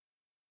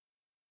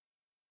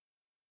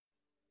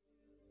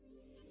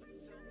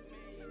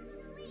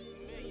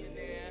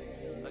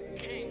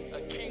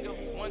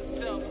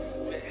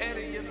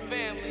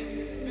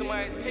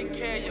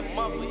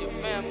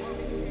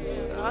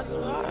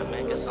All right,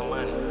 man, get some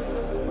money.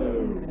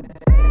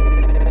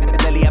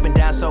 Lately I've been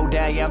down so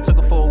down, yeah, I'm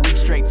talking for a week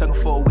straight,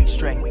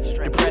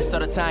 Depressed all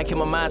the time, kill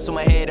my mind so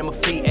my head and my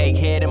feet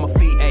ache,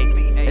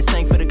 This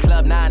ain't for the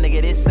club, nah,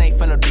 nigga, this ain't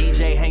for no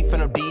DJ,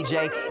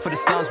 For the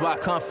slums where I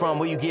come from,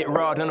 where you get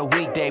raw on a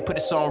weekday, put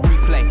this on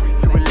replay.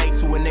 If you relate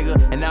to a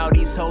nigga, and all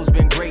these hoes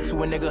been great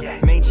to a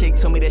nigga. Main chick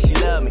told me that she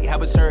loved me, how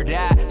it turned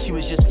out, she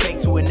was just fake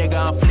to a nigga.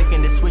 I'm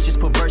flicking the switches,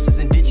 put verses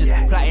and ditches,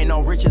 plotting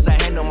on riches,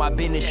 I handle my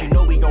business. You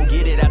know we gon'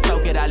 get it, I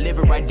talk it, I live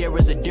it, right there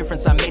is a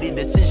difference. I made a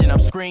decision, I'm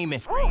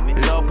screaming.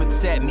 Lord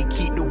protect me,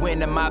 keep the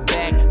wind in my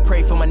back.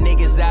 Pray for my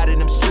niggas out in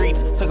them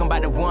streets, talking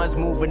about the ones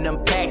moving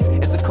them packs.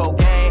 It's a cold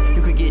game,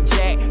 you could get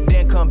jacked,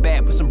 then come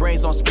back, put some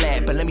brains on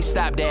splat. But let me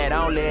stop that,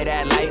 I don't live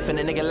that life, and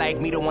a nigga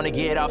like me don't wanna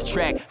get off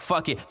track.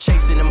 Fuck it,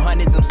 chasing them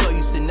hundreds, I'm so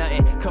used to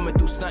nothing. Coming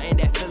through stunting,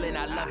 that feeling,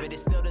 I love it. It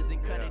still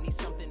doesn't cut it, need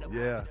something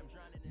to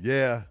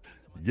Yeah.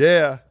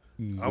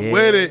 I'm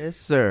with it. Yes,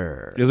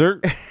 sir. Yes,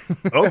 sir.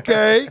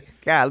 Okay.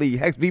 Golly,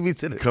 Hex beat me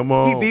to the Come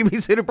on. He beat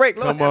me to the break.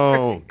 Come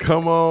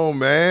on,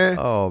 man.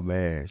 Oh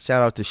man.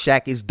 Shout out to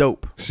Shaq is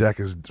dope. Shaq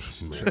is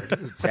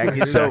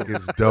Shaq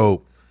is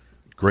dope.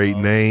 Great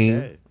name.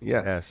 Okay.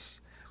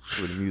 Yes.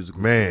 For the music.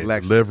 Man,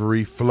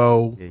 delivery,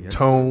 flow,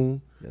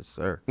 tone. Yes,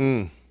 sir.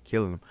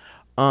 Killing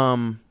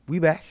them. We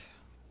back.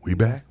 We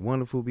back.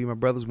 Wonderful to be my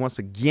brothers once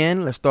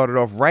again. Let's start it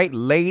off right.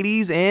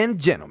 Ladies and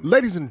gentlemen.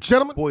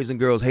 Boys and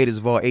girls, haters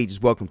of all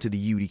ages, welcome to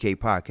the UDK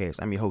podcast.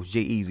 I'm your host,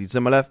 Jay Easy.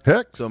 To my left,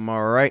 Hex. To my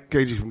right,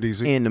 KG from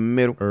DC. In the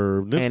middle,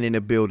 Irv. And in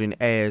the building,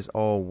 as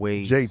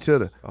always, Jay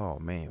Titter. Oh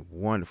man,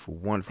 wonderful.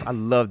 I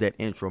love that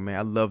intro, man.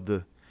 I love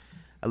the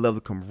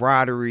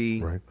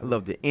camaraderie. Right. I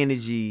love the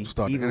energy.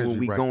 Even when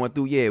we going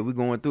through, we're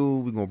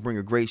gonna bring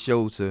a great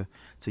show to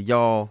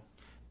y'all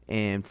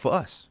and for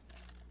us.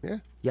 Yeah.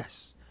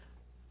 Yes.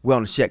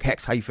 Wellness check.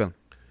 Hex, how you feeling?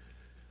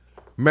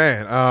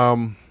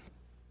 Man,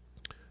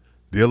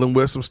 dealing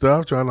with some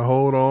stuff, trying to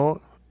hold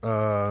on.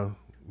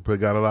 But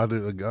got a lot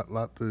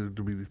to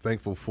be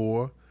thankful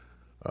for.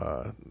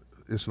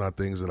 It's not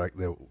things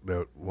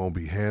that won't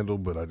be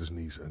handled, but I just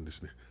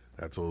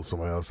I told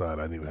somebody else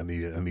I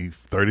need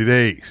 30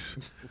 days.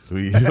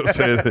 You know what I'm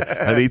saying?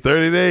 I need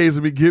 30 days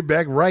to get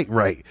back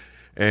right.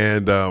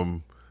 And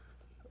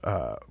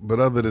but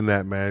other than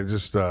that, man,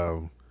 just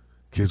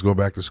kids going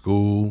back to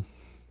school.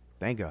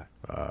 Thank God.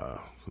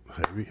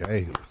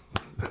 Hey.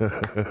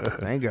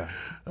 Thank God.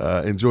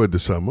 Enjoyed the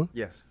summer.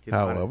 Yes.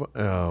 However,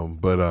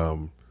 but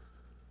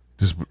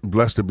just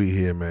blessed to be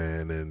here,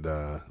 man, and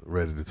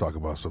ready to talk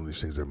about some of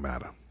these things that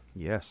matter.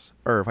 Yes.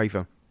 Irv, how you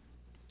feeling?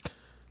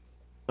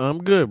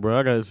 I'm good, bro.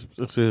 I got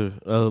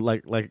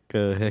like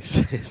Hex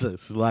says,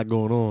 it's a lot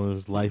going on.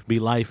 It's life be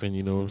life, and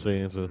you know what I'm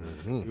saying. So,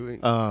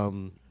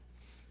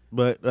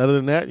 but other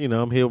than that,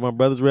 I'm here with my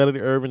brothers, Reality,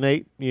 Irv and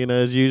Nate,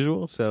 as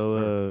usual.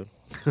 So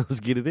let's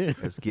get it in.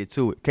 Let's get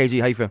to it.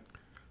 KG, how you feel?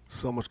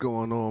 So much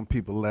going on.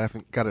 People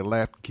laughing. Got to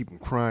laugh, keep them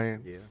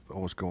crying. Yeah. So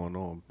much going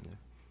on. Yeah.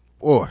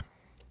 Boy,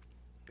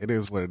 it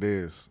is what it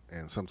is,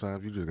 and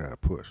sometimes you just got to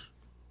push.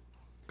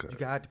 You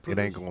got to push. It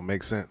ain't gonna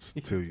make sense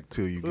till you get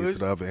to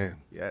the other end.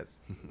 Yes.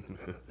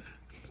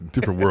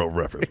 Different world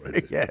reference.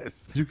 Right?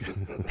 Yes. You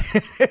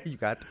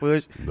got to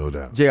push. No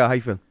doubt. JR, how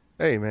you feeling?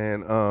 Hey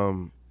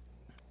man,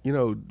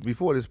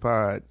 before this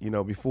pod,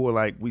 before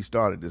like we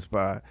started this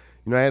pod,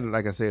 I had,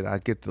 like I said, I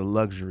get the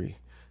luxury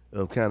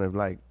of kind of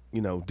like,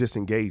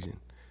 disengaging.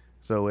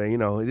 So, it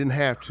didn't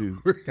have to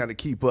kind of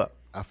keep up.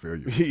 I feel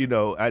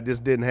you. I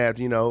just didn't have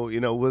to, it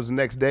was the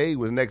next day,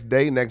 next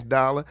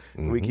dollar,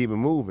 and we keep it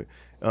moving.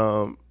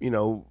 Coming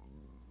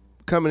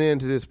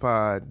into this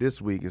pod this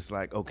week, it's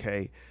like,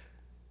 okay,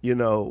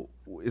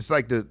 it's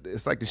like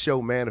the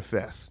show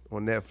Manifest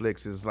on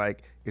Netflix. It's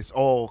like it's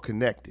all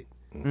connected.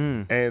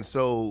 And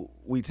so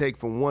we take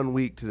from one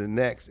week to the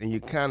next, and you're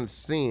kind of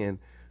seeing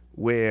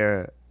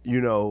where,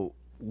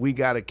 we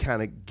got to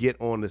kind of get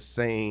on the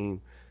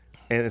same.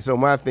 And so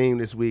my theme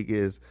this week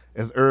is,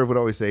 as Irv would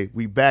always say,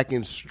 we back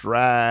in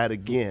stride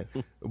again.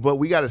 But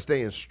we got to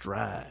stay in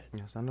stride.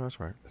 Yes, I know that's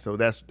right. So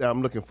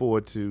I'm looking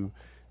forward to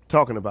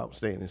talking about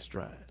staying in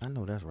stride. I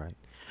know that's right.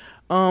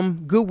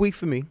 Good week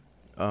for me.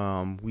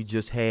 We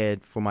just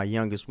had, for my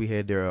youngest, we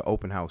had their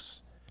open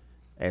house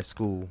at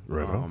school.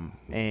 Right on.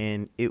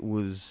 And it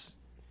was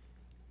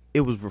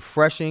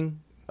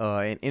refreshing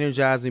and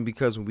energizing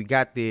because when we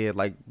got there,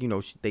 like,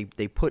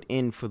 they put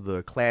in for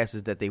the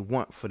classes that they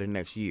want for the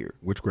next year.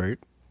 Which grade?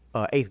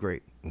 8th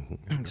grade.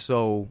 Mm-hmm.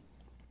 So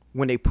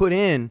when they put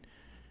in,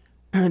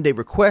 they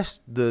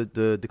request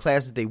the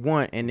classes they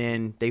want, and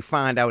then they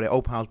find out at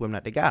open house whether or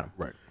not they got them.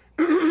 Right.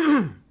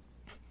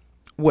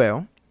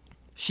 Well,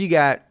 she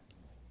got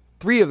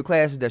 3 of the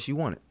classes that she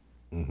wanted.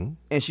 Mm-hmm.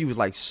 And she was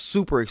like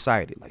super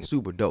excited, like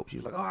super dope. She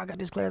was like, oh, I got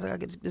this class, I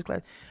got to get this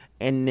class.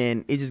 And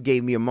then it just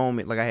gave me a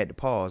moment, like I had to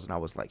pause, and I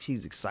was like,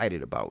 she's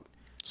excited about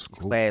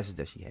classes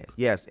that she has.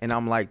 Yes, and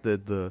I'm like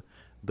the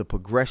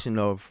progression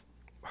of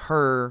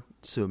her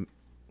to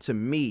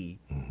me,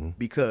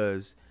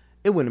 because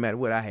it wouldn't matter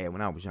what I had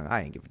when I was young.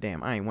 I ain't give a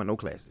damn. I ain't want no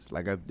classes.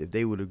 Like if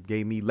they would have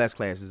gave me less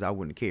classes, I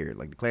wouldn't have cared.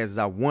 Like the classes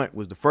I want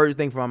was the first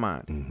thing for my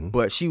mind. Mm-hmm.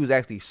 But she was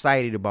actually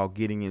excited about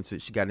getting into.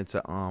 She got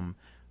into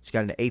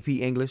AP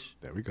English.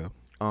 There we go.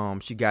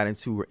 She got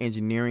into her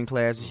engineering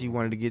classes she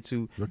wanted to get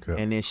to,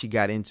 Okay. and then she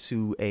got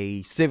into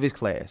a civics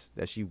class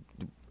that she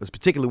was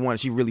particularly one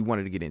she really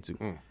wanted to get into,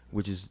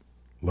 which is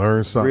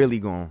Learn something. really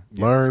going.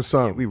 Learn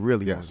something. We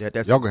really Yes. going.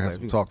 That Y'all civics gonna have class,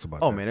 some we- talks about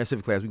Oh that. man, that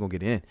civics class we gonna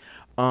get in.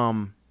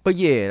 But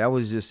yeah, that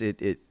was just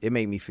it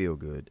made me feel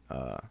good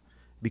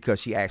because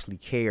she actually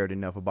cared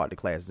enough about the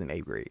classes in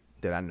 8th grade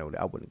that I know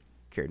that I wouldn't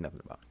care nothing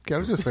about. Can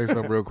I just say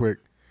something real quick?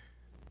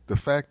 The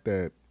fact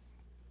that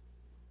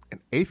an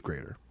 8th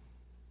grader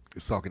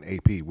is talking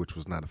AP, which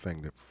was not a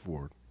thing that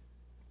for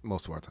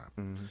most of our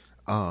time.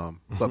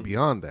 But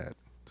beyond that,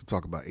 to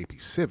talk about AP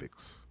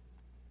Civics.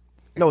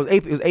 No,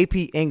 it was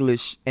AP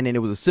English, and then it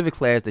was a civics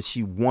class that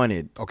she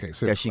wanted. Okay, that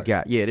civics she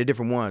class. got. Yeah, they're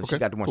different ones. Okay, She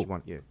got the one cool. she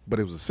wanted. Yeah. But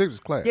it was a civics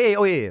class. Yeah.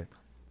 Oh yeah.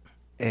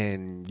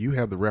 And you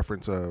have the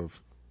reference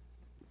of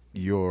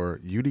your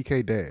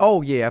UDK dad.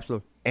 Oh yeah.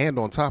 Absolutely. And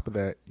on top of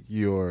that,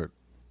 your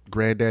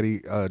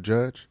granddaddy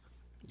judge.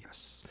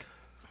 Yes.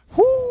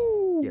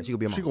 Whoo! Yeah, she could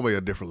be a She monster. gonna be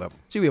a different level.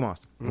 She could be a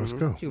monster. Let's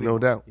go. She could be No a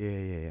doubt. monster.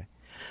 Yeah.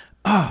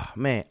 Ah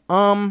man.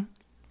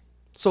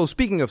 So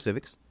speaking of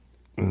civics,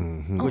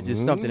 which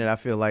is something that I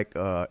feel like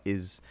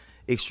is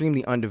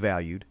extremely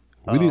undervalued.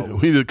 We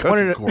need a country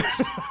one of course.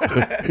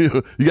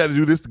 You got to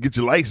do this to get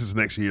your license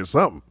next year or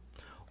something.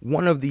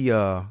 One of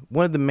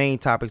the main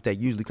topics that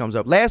usually comes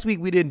up. Last week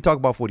we didn't talk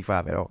about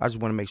 45 at all. I just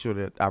want to make sure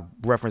that I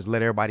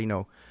let everybody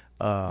know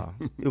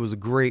it was a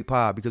great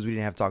pod because we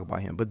didn't have to talk about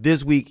him. But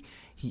this week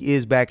he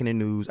is back in the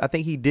news. I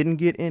think he didn't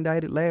get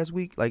indicted last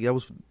week. Like that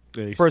was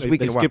first week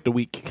They in a while. skipped a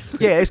week.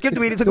 Yeah, they skipped a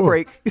week. They took a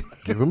break.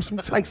 Give him some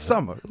time. Like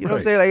summer. You know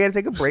what I'm Right. saying? Like, I had to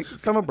take a break,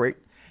 summer break.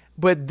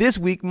 But this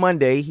week,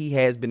 Monday, he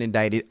has been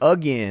indicted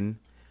again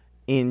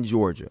in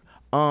Georgia.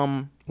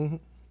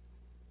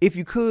 If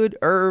you could,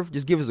 Irv,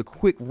 just give us a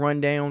quick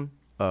rundown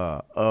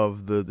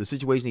of the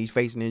situation he's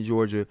facing in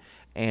Georgia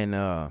and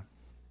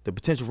the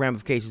potential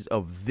ramifications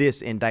of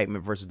this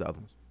indictment versus the other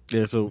ones.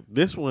 Yeah, so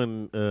this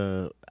one,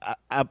 I'm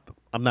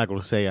not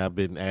going to say I've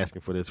been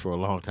asking for this for a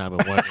long time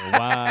and wondering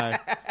why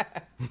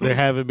there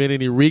haven't been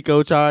any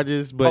RICO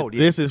charges, but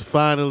this is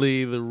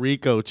finally the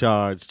RICO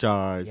charge.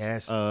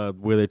 Yes.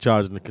 Where they're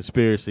charging the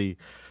conspiracy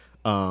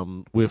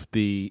with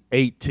the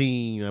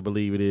 18, I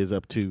believe it is,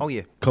 up to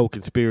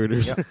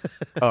co-conspirators.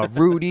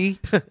 Rudy.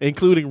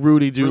 Including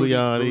Rudy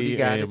Giuliani Rudy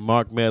got and it.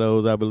 Mark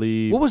Meadows, I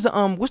believe. What's the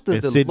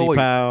and Sidney lawyer?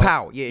 Powell.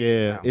 Powell.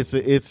 Yeah. Powell.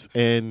 It's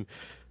and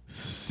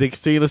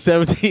 16 or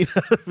 17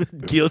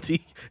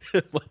 guilty.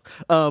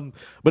 But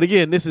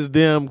again, this is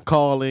them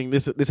calling.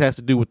 This has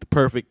to do with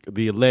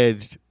the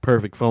alleged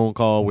perfect phone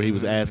call where he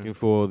was asking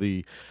for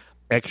the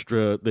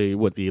extra, the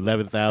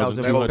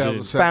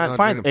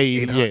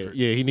 11,200.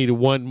 Yeah, he needed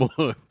one more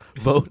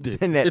vote.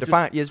 And that it's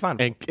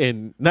fine.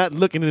 And not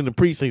looking in the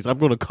precincts, I'm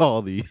going to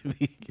call the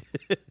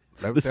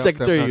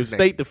Secretary of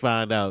State to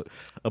find out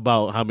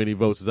about how many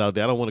votes is out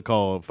there. I don't want to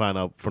call and find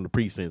out from the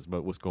precincts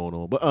about what's going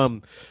on. But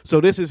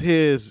so this is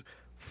his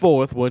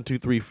fourth, 1, 2,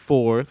 3,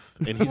 fourth,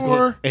 and he's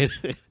going,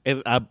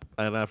 and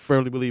I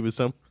firmly believe at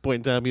some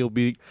point in time he'll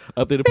be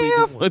up there. The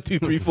precinct 1, 2,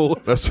 3, 4.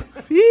 That's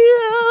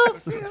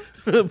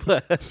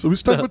But, so we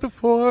stuck with the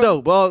 4.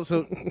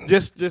 So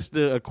just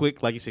a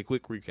quick, like you said,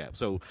 quick recap.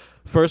 So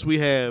first we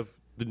have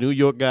the New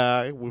York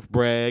guy with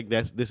Bragg.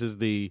 This is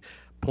the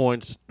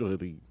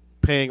the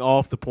paying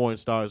off the porn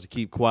stars to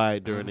keep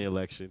quiet during the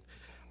election.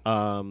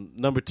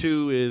 Number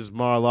 2 is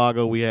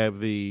Mar-a-Lago. We have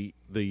the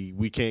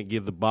we can't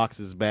give the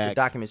boxes back. The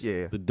documents,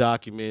 yeah. The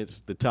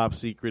documents, the top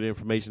secret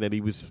information that he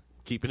was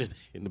keeping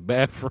in the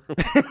bathroom.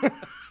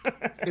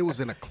 It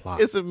was in a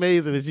closet. It's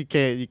amazing that you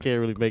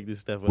can't really make this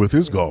stuff up. With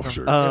his golf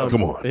shirt.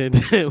 Come on. And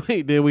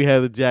then we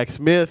have the Jack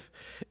Smith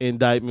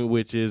indictment,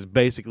 which is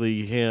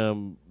basically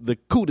the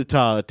coup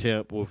d'etat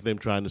attempt with them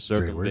trying to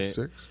January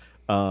circumvent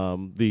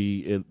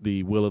 6th.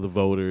 the will of the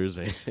voters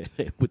and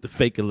with the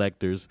fake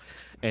electors.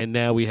 And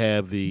now we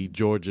have the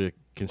Georgia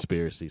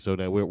conspiracy. So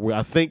now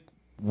I think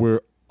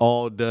we're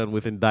all done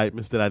with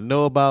indictments that I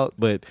know about,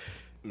 but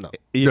No.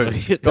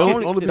 The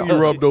only thing you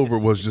rubbed over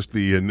was just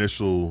the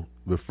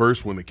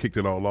first one that kicked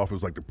it all off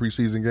was like the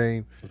preseason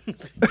game.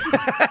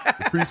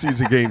 The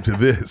preseason game to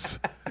this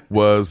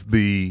was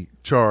the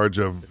charge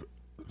of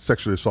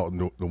sexually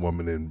assaulting the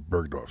woman in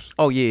Bergdorf's.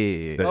 Oh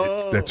yeah.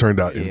 That turned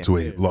out into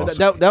a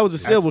lawsuit. that was a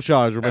civil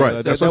charge, remember?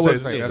 Right. That's That what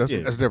was- I'm saying.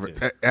 that's- That's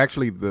different.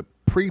 Actually, the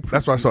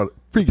That's why I saw it.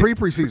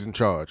 pre-preseason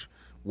charge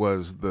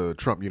was the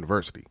Trump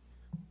University.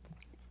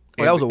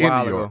 Oh, that was a in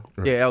while New ago. York.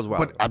 Yeah, that was a while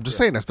But ago. I'm just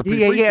saying that's the He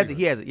pre-preseason. has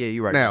it. Yeah,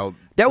 you're right. Now,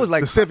 that was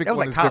like the civic that was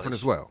one like is college. different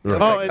as well.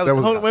 Right. Oh, That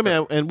was- hold on, wait a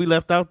minute. And we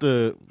left out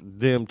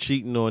them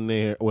cheating on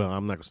their. Well,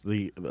 I'm not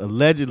the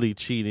allegedly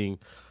cheating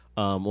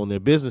on their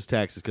business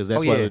taxes because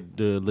that's why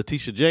the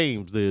Letitia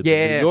James, the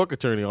New York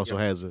attorney, also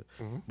has it.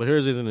 But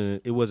hers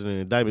isn't. It wasn't an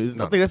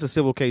indictment. I think that's a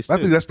civil case. I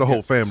too. think that's the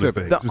whole family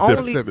civic. thing. The It's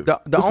only different. the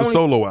It's only a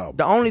solo album.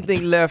 The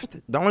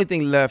only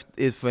thing left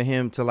is for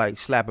him to like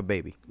slap a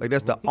baby. Like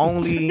that's the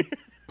only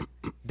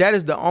That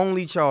is the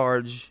only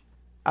charge.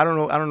 I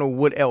don't know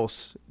what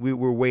else we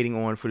were waiting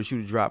on for the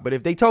shoe to drop. But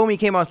if they told me he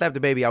came out and slapped the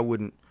baby, I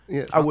wouldn't.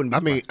 Yeah, I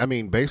wouldn't. Be I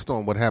mean, based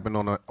on what happened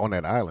on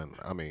that island,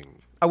 I mean,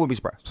 I wouldn't be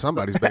surprised.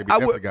 somebody's baby I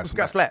definitely would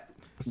got slapped.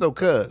 So,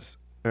 cuz,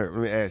 let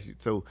me ask you.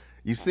 So,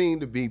 you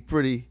seem to be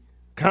pretty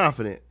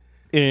confident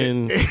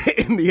In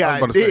in the I was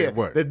about to say, idea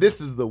what? that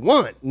this is the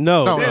one.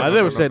 no, No, I no,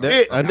 never no, said no.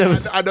 that. I never.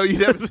 I know you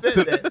never said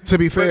that. To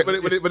be fair,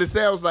 but it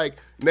sounds like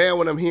now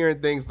when I'm hearing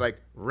things like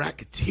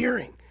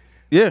racketeering.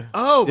 Yeah.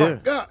 Oh my Yeah.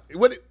 God!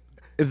 What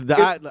It's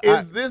the.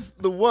 is this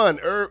the one?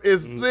 Or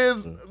is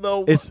this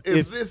the? It's-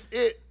 Is this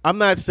it? I'm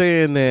not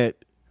saying that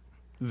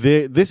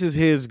this is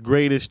his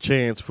greatest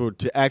chance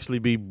to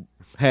actually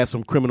have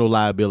some criminal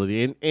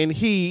liability, and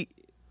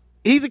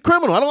he's a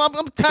criminal.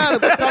 I'm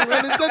tired of talking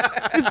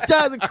about this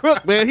guy's a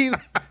crook, man.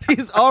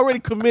 He's already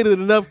committed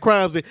enough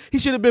crimes that he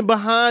should have been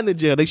behind the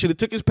jail. They should have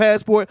took his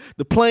passport,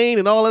 the plane,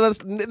 and all of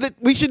that.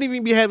 We shouldn't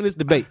even be having this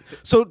debate.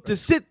 So to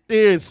sit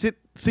there and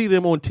see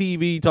them on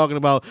TV talking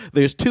about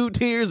there's 2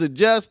 tiers of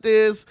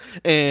justice,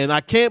 and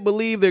I can't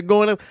believe they're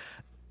going to.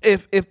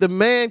 If the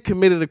man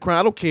committed a crime,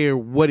 I don't care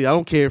I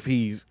don't care if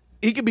he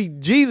could be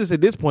Jesus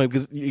at this point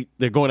because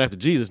they're going after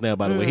Jesus now.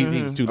 By the way,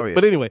 he was too. Oh, yeah.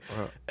 But anyway,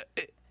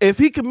 if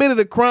he committed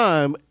a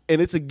crime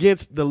and it's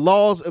against the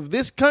laws of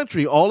this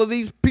country, all of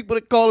these people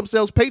that call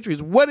themselves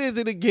patriots, what is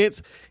it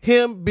against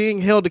him being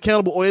held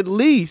accountable, or at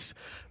least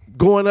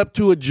going up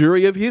to a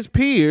jury of his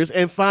peers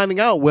and finding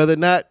out whether or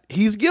not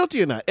he's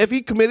guilty or not, if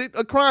he committed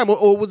a crime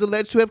or was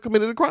alleged to have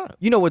committed a crime?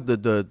 You know what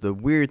the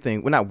weird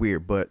thing? Well, not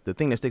weird, but the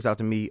thing that sticks out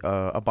to me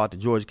about the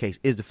Georgia case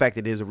is the fact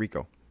that it is a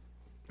RICO,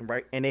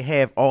 right? And they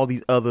have all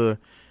these other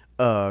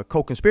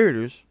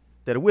co-conspirators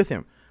that are with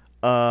him.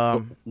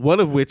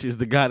 One of which is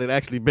the guy that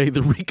actually made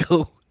the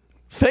RICO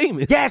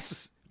famous.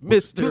 Yes,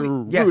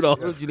 Mr. Yes, Rudolph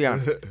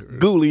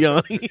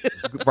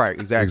Giuliani. Right,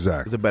 exactly.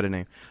 Exactly. It's a better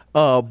name.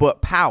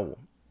 But Powell,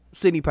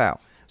 Sidney Powell.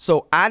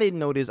 So I didn't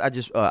know this.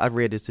 I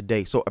read this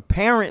today. So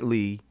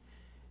apparently,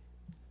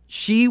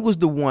 she was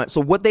the one.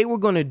 So what they were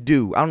going to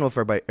do, I don't know if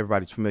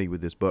everybody's familiar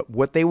with this, but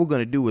what they were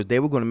going to do is they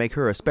were going to make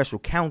her a special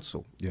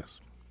counsel. yes.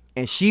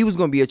 And she was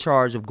going to be in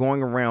charge of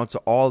going around to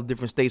all the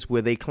different states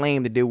where they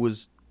claimed that there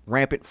was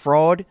rampant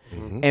fraud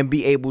and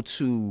be able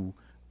to,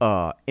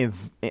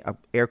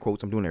 air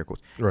quotes, I'm doing air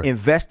quotes, Right.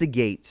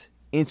 investigate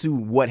into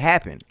what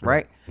happened,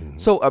 right?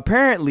 So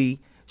apparently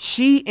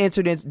she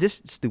entered into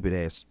this stupid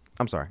ass.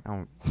 I'm sorry. I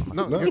don't.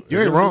 No, you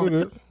ain't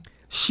wrong.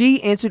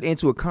 She entered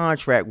into a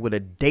contract with a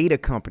data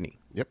company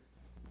Yep.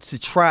 to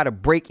try to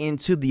break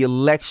into the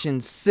election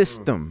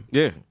system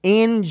Yeah.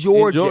 in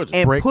Georgia,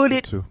 and Break put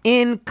it into.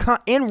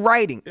 in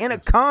writing, in a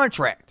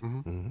contract.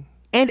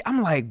 And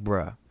I'm like,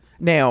 bruh.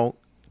 Now,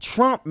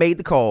 Trump made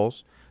the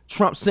calls.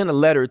 Trump sent a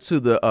letter to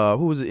the,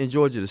 who was it in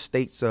Georgia, the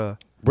state's...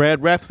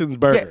 Brad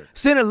Raffensperger. Yeah,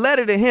 sent a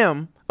letter to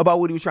him about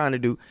what he was trying to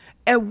do.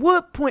 At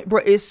what point,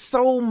 bruh, is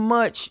so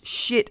much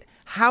shit.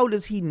 How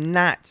does he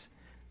not...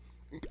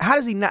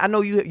 I know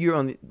you're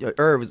on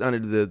Irv is under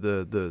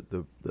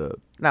the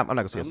I'm not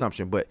gonna say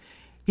assumption, but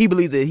he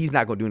believes that he's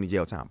not gonna do any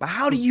jail time. But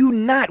how do you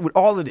not with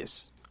all of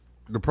this?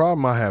 The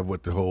problem I have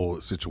with the whole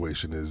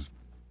situation is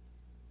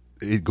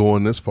it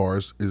going this far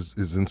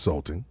is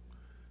insulting.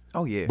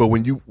 Oh yeah. But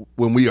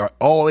when we are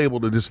all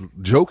able to just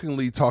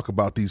jokingly talk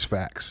about these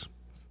facts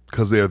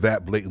because they're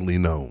that blatantly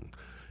known,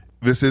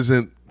 this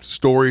isn't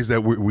stories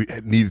that we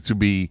needed to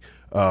be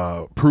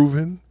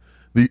proven.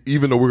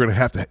 Even though we're going to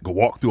have to go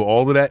walk through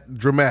all of that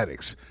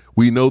dramatics,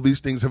 we know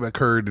these things have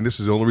occurred, and this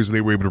is the only reason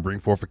they were able to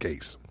bring forth a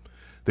case.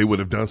 They would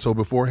have done so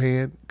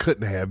beforehand,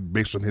 couldn't have,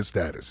 based on his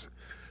status.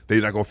 They're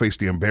not going to face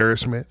the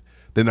embarrassment.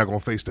 They're not going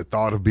to face the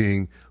thought of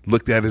being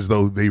looked at as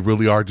though they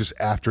really are just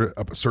after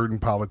a certain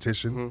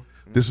politician.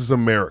 Mm-hmm. This is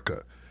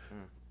America.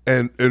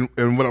 Mm-hmm.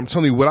 And what I'm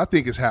telling you, what I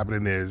think is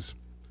happening is,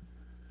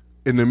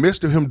 in the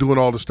midst of him doing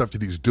all the stuff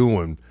that he's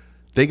doing,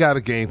 they got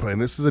a game plan.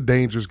 This is a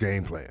dangerous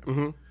game plan.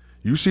 Mm-hmm.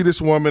 You see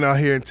this woman out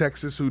here in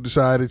Texas who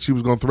decided she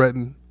was going to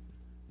threaten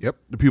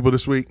the people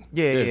this week?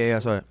 Yeah, I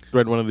saw it.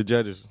 Threatened one of the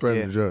judges.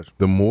 Threatening the judge.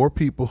 The more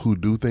people who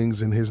do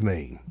things in his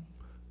name,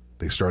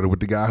 they started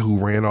with the guy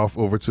who ran off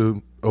over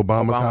to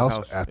Obama's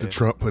house after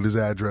Trump put his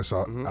address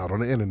out on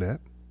the internet.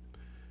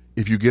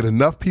 If you get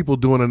enough people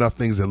doing enough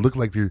things that look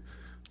like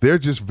they're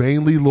just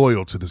vainly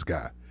loyal to this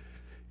guy,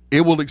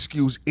 it will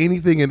excuse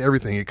anything and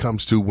everything it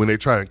comes to when they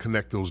try and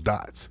connect those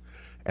dots.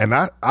 And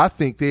I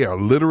think they are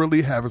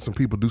literally having some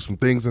people do some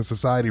things in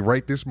society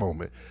right this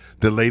moment.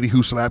 The lady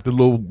who slapped the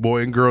little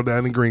boy and girl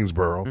down in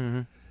Greensboro.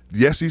 Mm-hmm.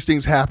 Yes, these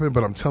things happen,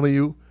 but I'm telling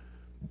you,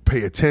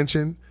 pay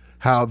attention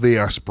how they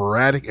are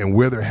sporadic and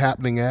where they're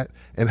happening at,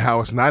 and how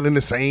it's not in the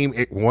same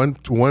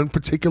one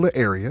particular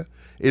area.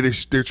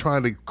 They're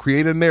trying to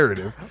create a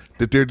narrative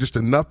that there are just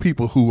enough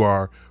people who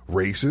are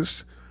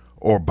racist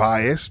or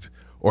biased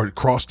or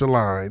cross the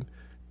line,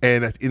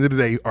 and at the end of the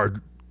day are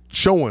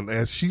showing,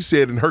 as she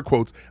said in her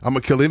quotes, I'm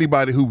going to kill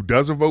anybody who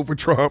doesn't vote for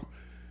Trump,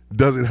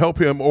 doesn't help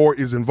him, or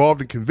is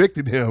involved in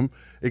convicting him,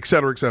 et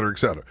cetera, et cetera, et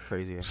cetera.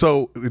 Crazy. Yeah.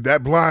 So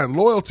that blind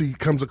loyalty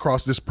comes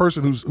across this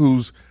person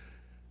who's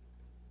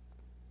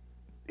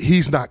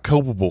he's not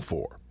culpable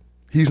for.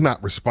 he's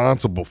not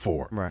responsible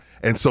for. Right.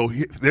 And so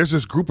there's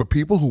this group of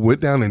people who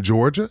went down in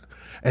Georgia,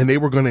 and they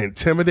were going to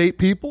intimidate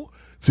people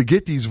to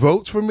get these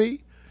votes for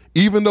me,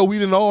 even though we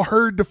didn't all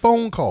heard the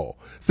phone call.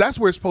 That's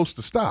where it's supposed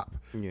to stop.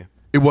 Yeah.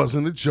 It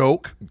wasn't a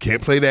joke. You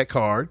can't play that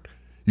card.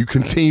 You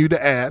continue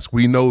to ask.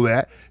 We know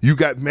that. You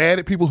got mad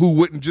at people who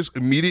wouldn't just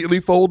immediately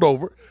fold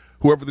over.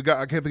 Whoever the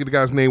guy, I can't think of the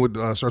guy's name, with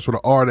starts with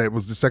an R, that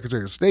was the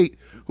Secretary of State,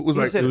 who was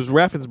like, It was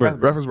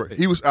Raffensperger.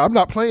 He was. I'm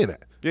not playing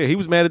that. Yeah, he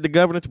was mad at the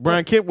governor.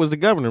 Brian Kemp was the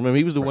governor. Remember,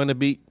 he was the one that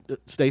beat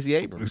Stacey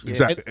Abrams.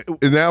 Exactly.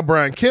 And now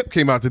Brian Kemp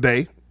came out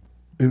today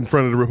in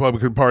front of the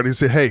Republican Party and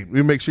said, "Hey,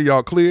 we make sure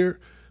y'all clear.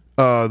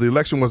 The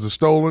election wasn't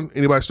stolen.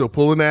 Anybody still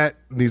pulling that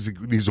needs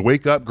to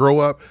wake up, grow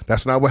up.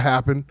 That's not what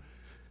happened."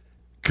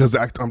 Because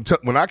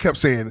when I kept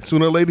saying,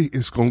 sooner or later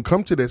it's going to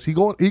come to this, he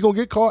going to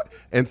get caught,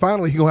 and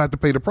finally he going to have to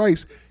pay the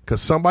price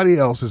because someone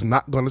else is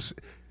not going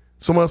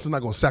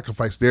to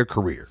sacrifice their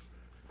career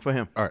For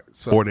him. All right.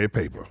 So, or their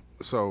paper.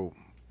 So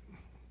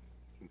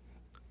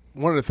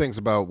one of the things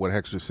about what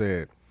Hex just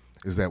said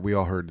is that we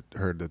all heard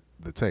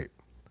the tape.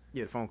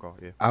 Yeah, the phone call,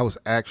 yeah. I was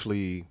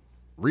actually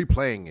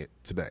replaying it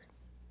today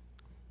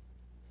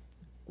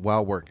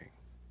while working.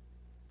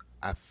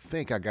 I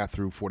think I got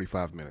through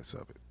 45 minutes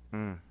of it.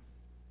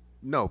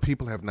 No,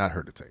 people have not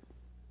heard the tape.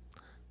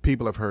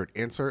 People have heard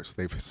inserts.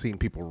 They've seen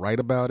people write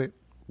about it.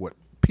 What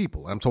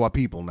people? I'm talking about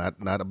people,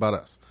 not about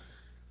us.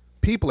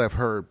 People have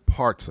heard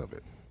parts of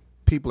it.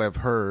 People have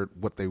heard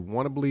what they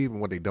want to believe and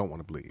what they don't want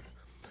to believe.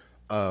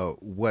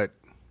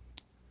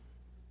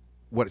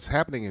 What is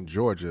happening in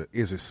Georgia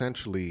is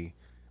essentially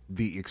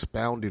the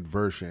expounded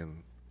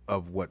version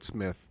of what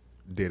Smith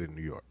did in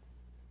New York.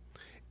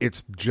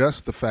 It's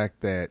just the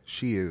fact that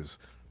she is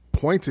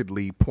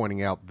pointedly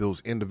pointing out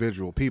those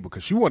individual people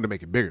because she wanted to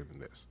make it bigger than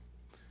this.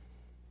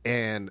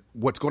 And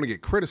what's going to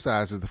get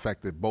criticized is the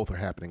fact that both are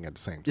happening at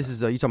the same time. This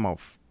is you talking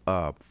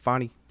about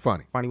Fonnie?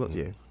 Fonnie. Fonnie Willis,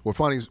 yeah. What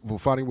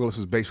Fonnie Willis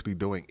is basically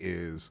doing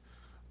is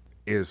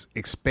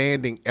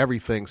expanding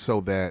everything so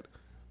that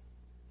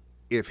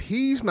if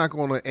he's not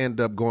going to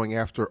end up going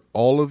after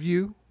all of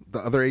you, the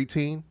other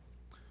 18,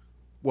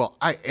 well,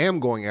 I am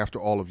going after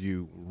all of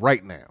you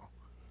right now.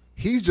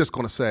 He's just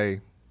going to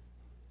say,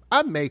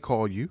 I may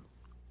call you.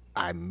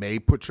 I may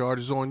put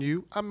charges on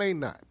you. I may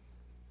not.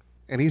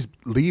 And he's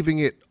leaving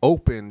it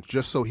open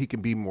just so he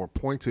can be more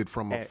pointed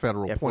from a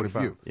federal point of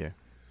view. Yeah.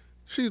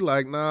 She's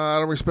like, nah, I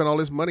don't spend all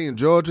this money in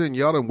Georgia and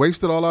y'all done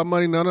wasted all our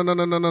money. No.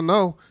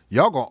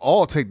 Y'all going to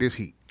all take this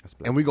heat.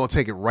 And we're going to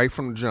take it right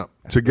from the jump.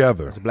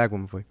 Together. That's a black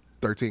woman for you.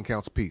 13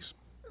 counts apiece.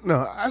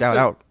 No, Shout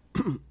out.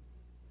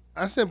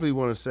 I simply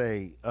want to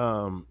say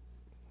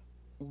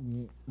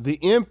the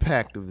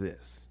impact of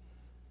this,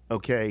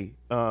 okay,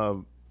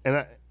 and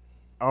I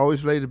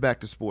always relate it back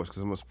to sports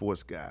because I'm a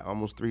sports guy.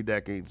 Almost 3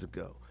 decades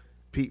ago,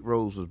 Pete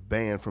Rose was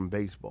banned from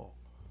baseball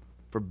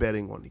for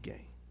betting on the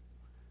game.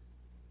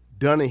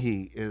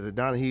 Donahue,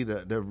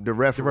 the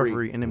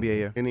referee in the NBA,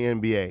 yeah. in the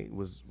NBA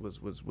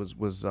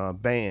was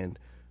banned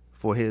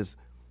for his.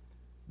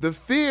 The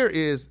fear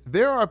is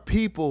there are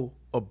people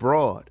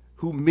abroad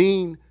who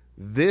mean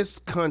this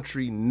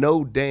country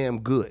no damn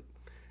good.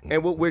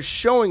 And what we're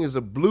showing is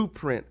a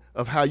blueprint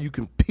of how you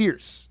can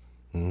pierce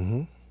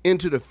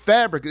into the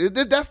fabric.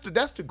 That's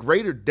the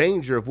greater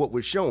danger of what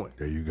we're showing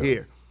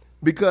here.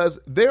 Because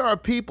there are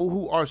people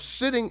who are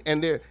sitting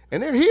and they're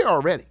here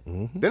already.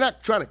 They're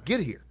not trying to get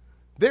here.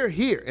 They're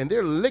here and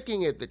they're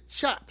licking at the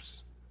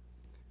chops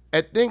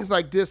at things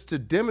like this to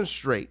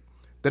demonstrate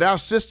that our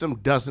system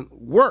doesn't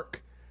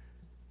work.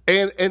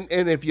 And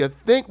if you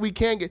think we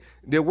can't get,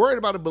 they're worried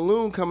about a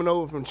balloon coming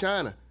over from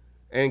China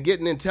and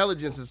getting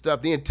intelligence and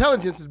stuff. The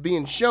intelligence is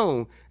being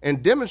shown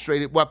and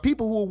demonstrated by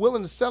people who are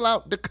willing to sell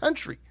out the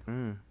country,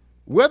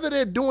 whether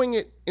they're doing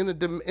it in the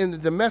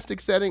domestic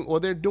setting or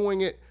they're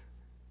doing it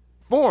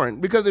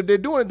foreign. Because if they're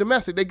doing it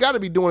domestic, they got to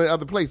be doing it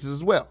other places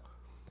as well.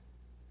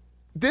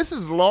 This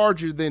is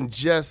larger than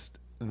just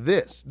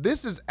this.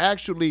 This is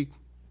actually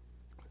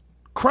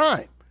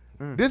crime.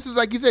 This is,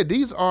 like you said,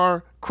 these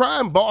are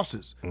crime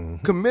bosses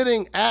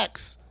committing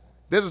acts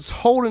that is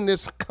holding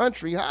this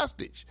country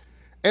hostage.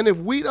 And if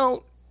we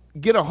don't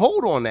get a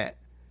hold on that,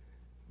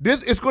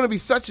 it's going to be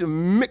such a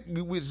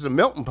it's a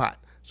melting pot.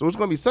 So it's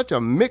going to be such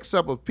a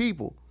mix-up of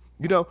people.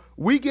 You know,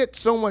 we get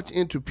so much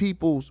into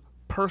people's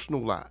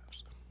personal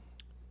lives,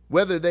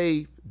 whether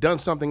they've done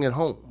something at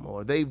home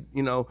or they,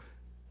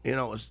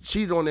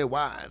 cheated on their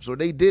wives or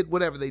they did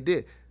whatever they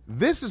did.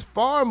 This is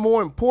far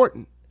more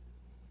important.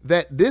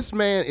 That this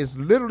man is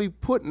literally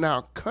putting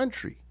our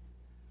country,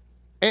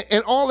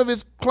 and all of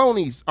his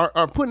cronies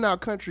are putting our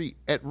country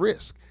at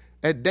risk,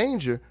 at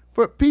danger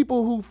for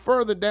people who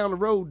further down the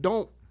road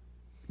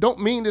don't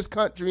mean this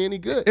country any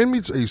good. Let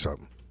me tell you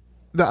something.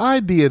 The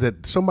idea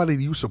that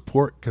somebody you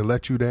support can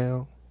let you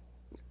down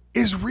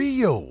is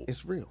real.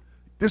 It's real.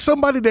 There's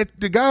somebody that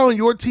the guy on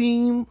your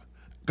team,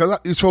 because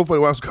it's so funny,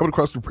 when I was coming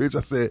across the bridge,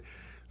 I said,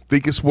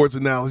 thinking sports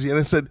analogy, and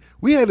I said,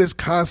 we had this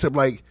concept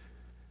like,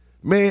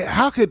 man,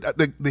 how could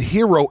the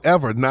hero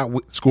ever not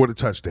score the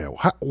touchdown?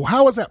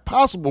 How is that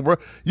possible, bro?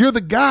 You're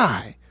the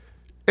guy.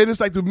 And it's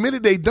like the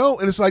minute they don't,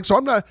 and it's like, so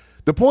I'm not,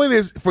 The point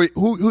is for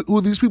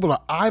who these people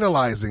are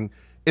idolizing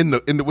in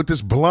the with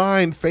this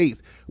blind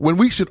faith, when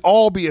we should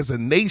all be as a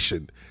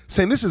nation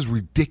saying this is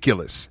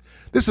ridiculous.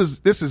 This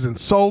is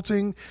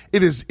insulting.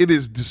 It is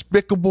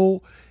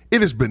despicable.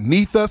 It is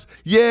beneath us.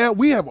 Yeah,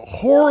 we have a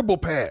horrible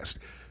past.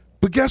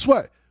 But guess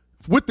what?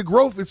 With the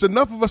growth, it's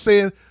enough of us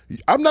saying,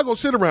 I'm not going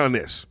to sit around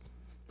this.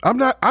 I'm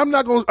not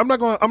going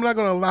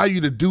to allow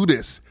you to do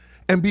this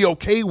and be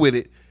okay with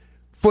it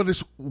for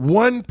this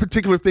one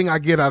particular thing I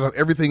get out of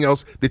everything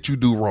else that you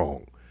do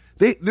wrong.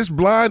 This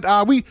blind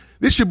eye,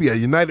 this should be a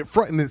united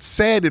front, and it's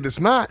sad that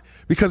it's not,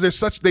 because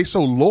they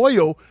so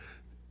loyal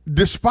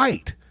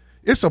despite.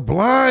 It's a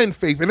blind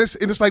faith, and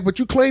it's like, but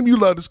you claim you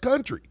love this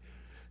country.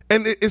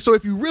 And so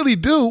if you really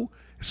do,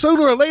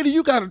 sooner or later,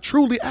 you got to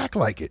truly act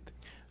like it.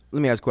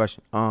 Let me ask a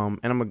question. And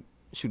I'm going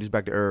to shoot this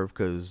back to Irv,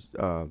 because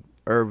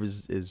Irv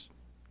is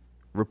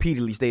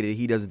repeatedly stated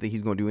he doesn't think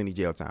he's going to do any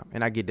jail time.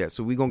 And I get that.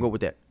 So we're going to go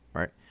with that,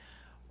 right?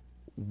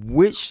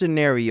 Which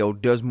scenario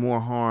does more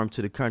harm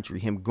to the country?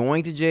 Him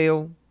going to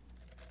jail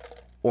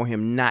or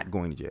him not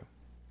going to jail?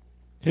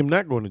 Him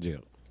not going to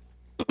jail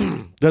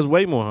does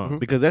way more harm,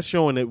 because that's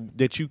showing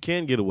that you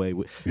can get away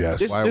with.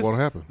 Yes, why it won't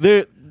happen.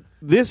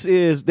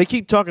 They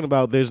keep talking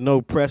about there's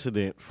no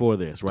precedent for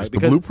this, right? It's the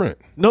blueprint.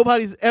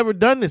 Nobody's ever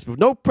done this before.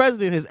 No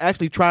president has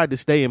actually tried to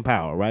stay in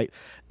power, right?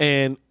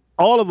 And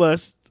all of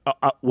us,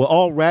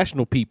 all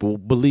rational people,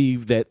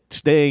 believe that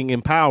staying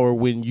in power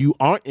when you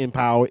aren't in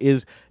power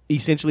is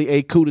essentially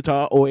a coup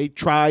d'etat or a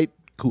tried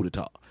coup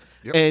d'etat.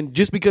 Yep. And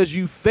just because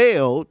you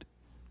failed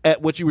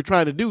at what you were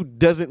trying to do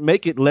doesn't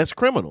make it less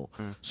criminal.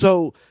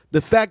 So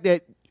the fact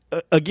that,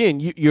 again,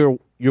 you're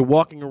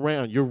walking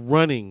around, you're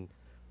running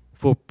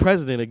for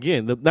president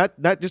again,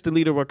 not just the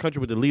leader of our country,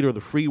 but the leader of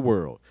the free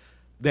world,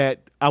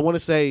 that I want to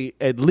say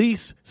at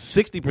least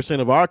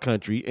 60% of our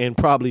country and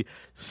probably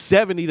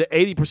 70 to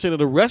 80% of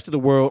the rest of the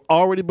world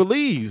already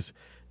believes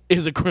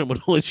is a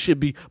criminal and should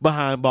be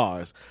behind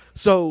bars.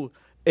 So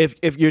if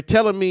you're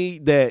telling me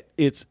that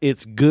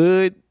it's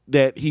good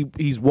that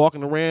he's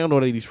walking around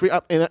or that he's free,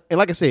 and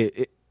like I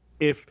said,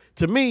 if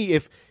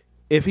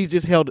he's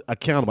just held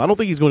accountable, I don't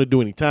think he's going to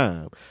do any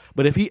time.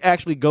 But if he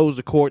actually goes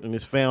to court and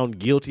is found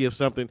guilty of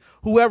something,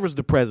 whoever's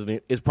the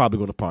president is probably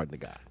going to pardon the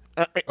guy.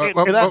 Hold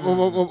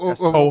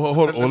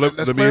on.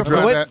 Let me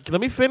address that.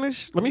 Let me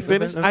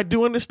finish. I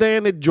do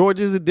understand that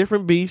Georgia's a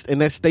different beast, and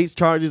that state's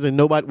charges, and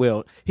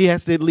he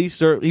has to at least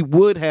serve. He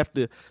would have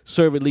to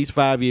serve at least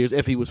 5 years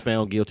if he was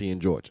found guilty in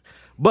Georgia.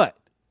 But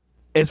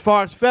as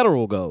far as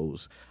federal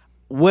goes,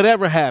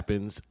 whatever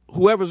happens,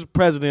 whoever's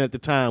president at the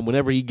time,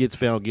 whenever he gets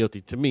found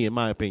guilty, to me, in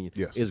my opinion,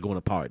 is going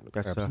to pardon him.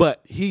 That's tough.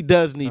 But he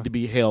does need to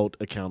be held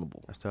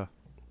accountable. That's tough.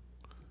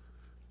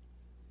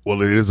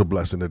 Well, it is a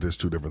blessing that there's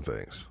two different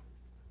things.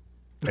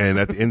 And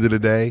at the end of the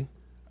day,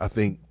 I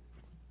think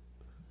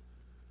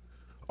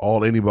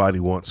all anybody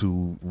wants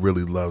who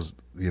really loves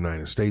the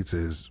United States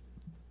is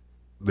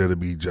there to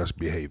be just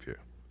behavior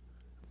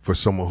for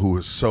someone who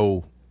is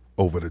so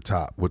over the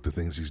top with the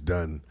things he's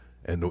done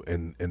and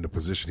the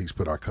position he's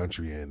put our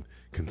country in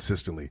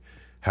consistently.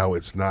 How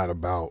it's not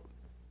about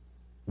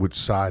which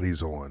side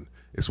he's on.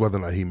 It's whether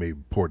or not he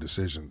made poor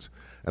decisions.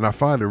 And I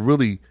find it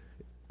really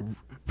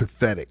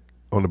pathetic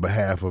on the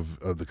behalf of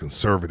the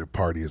conservative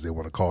party, as they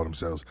want to call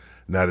themselves,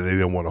 now that they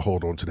don't want to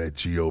hold on to that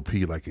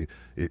GOP like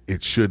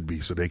it should be,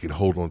 so they can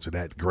hold on to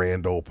that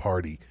grand old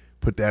party.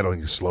 Put that on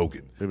your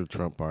slogan. They're the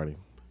Trump party.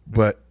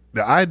 But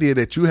the idea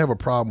that you have a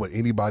problem with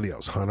anybody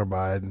else, Hunter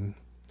Biden,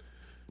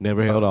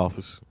 never held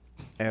office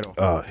at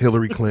all,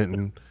 Hillary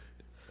Clinton,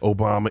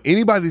 Obama,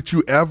 anybody that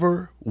you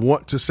ever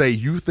want to say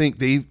you think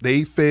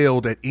they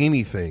failed at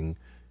anything,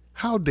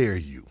 how dare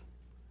you?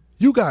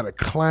 You got a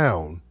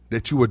clown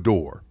that you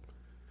adore,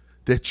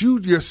 that you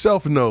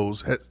yourself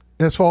knows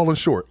has fallen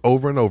short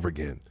over and over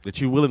again.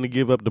 That you're willing to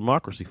give up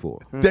democracy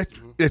for.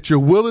 That you're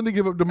willing to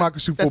give up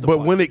democracy for. But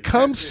when it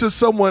comes to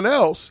someone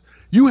else,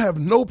 you have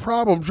no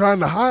problem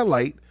trying to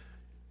highlight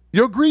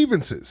your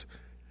grievances.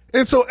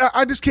 And so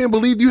I just can't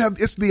believe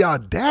it's the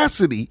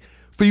audacity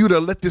for you to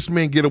let this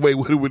man get away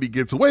with what he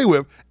gets away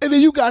with. And then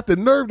you got the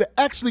nerve to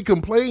actually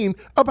complain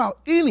about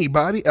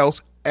anybody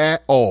else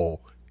at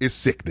all. It's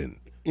sickening.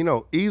 You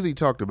know, Easy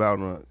talked about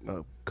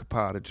a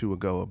pod or two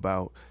ago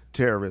about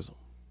terrorism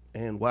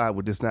and why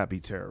would this not be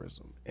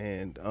terrorism.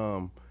 And,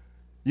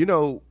 you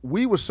know,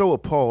 we were so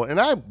appalled, and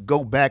I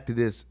go back to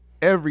this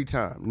every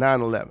time,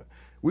 9/11.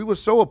 We were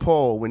so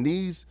appalled when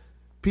these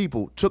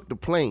people took the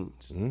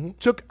planes,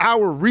 took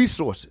our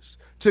resources,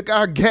 took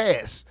our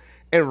gas,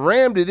 and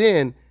rammed it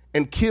in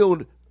and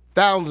killed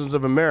thousands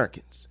of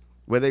Americans,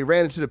 where they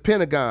ran into the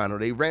Pentagon or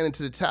they ran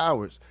into the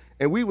towers.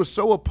 And we were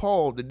so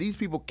appalled that these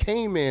people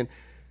came in.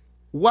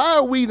 Why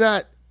are we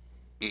not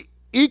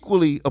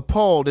equally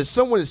appalled that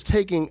someone is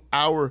taking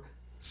our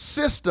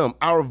system,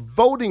 our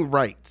voting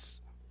rights,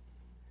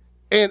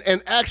 and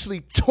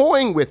actually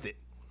toying with it?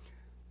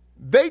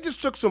 They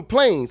just took some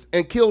planes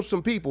and killed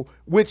some people,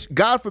 which,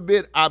 God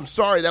forbid, I'm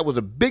sorry, that was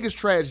the biggest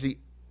tragedy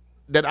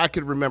that I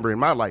could remember in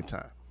my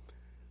lifetime.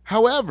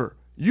 However,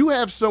 you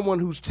have someone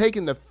who's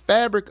taken the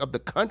fabric of the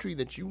country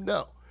that you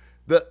know,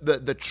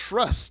 the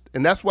trust,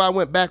 and that's why I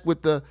went back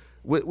with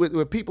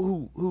with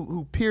people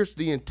who pierce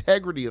the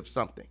integrity of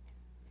something.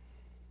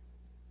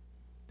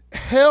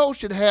 Hell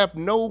should have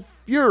no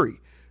fury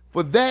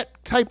for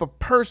that type of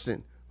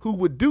person who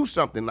would do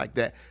something like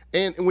that.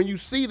 And when you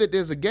see that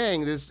there's a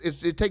gang,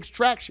 it takes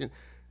traction.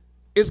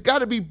 It's got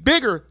to be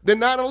bigger than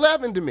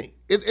 9/11 to me.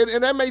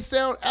 And that may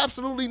sound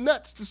absolutely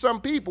nuts to some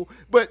people,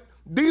 but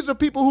these are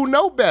people who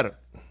know better.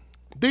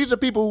 These are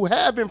people who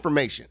have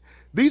information.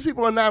 These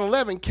people on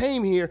 9/11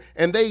 came here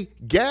and they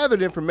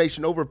gathered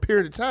information over a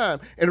period of time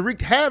and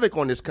wreaked havoc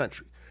on this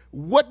country.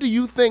 What do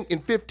you think in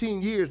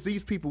 15 years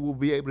these people will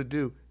be able to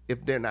do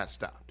if they're not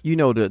stopped? You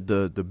know,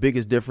 the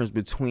biggest difference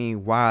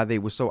between why they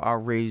were so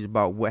outraged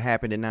about what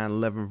happened at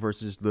 9/11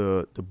 versus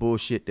the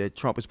bullshit that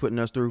Trump is putting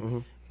us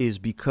through is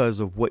because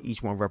of what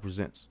each one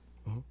represents,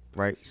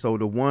 right? So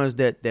the ones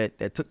that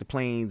took the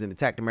planes and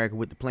attacked America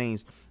with the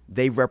planes,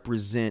 they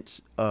represent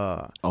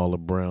all the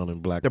brown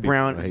and black the people.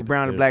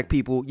 brown and black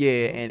people,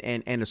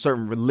 and a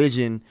certain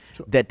religion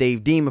that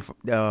they've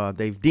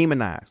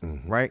demonized,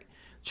 right?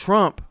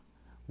 Trump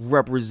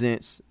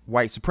represents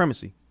white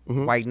supremacy.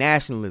 White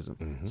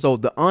nationalism. So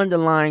the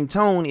underlying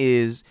tone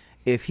is,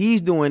 if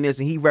he's doing this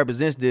and he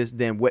represents this,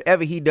 then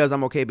whatever he does,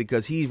 I'm okay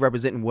because he's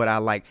representing what I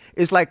like.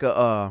 It's like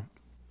a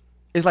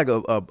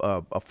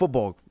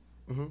football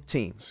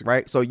team,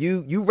 right? So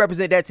you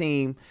represent that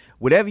team.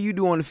 Whatever you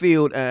do on the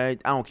field, I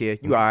don't care.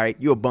 You all right?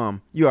 You a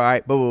bum? You all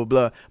right? Blah blah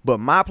blah. But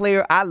my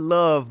player, I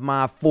love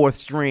my fourth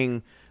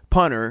string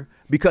punter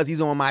because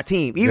he's on my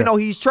team, even though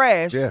he's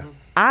trash. Yeah.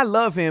 I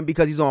love him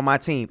because he's on my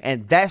team,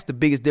 and that's the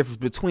biggest difference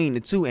between the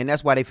two, and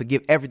that's why they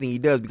forgive everything he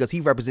does, because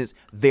he represents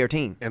their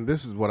team. And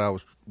this is what I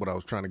was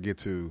trying to get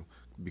to,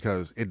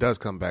 because it does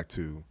come back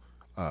to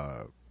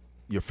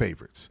your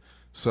favorites.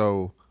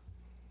 So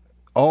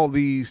all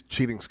these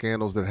cheating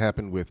scandals that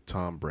happened with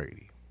Tom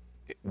Brady,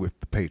 with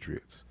the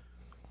Patriots,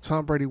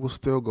 Tom Brady will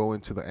still go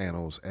into the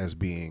annals as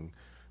being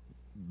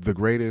the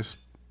greatest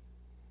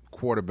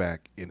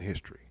quarterback in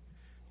history.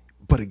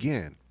 But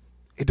again,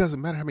 it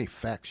doesn't matter how many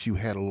facts you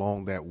had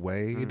along that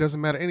way. It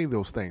doesn't matter any of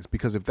those things,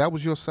 because if that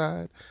was your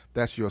side,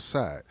 that's your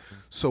side.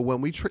 So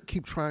when we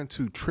keep trying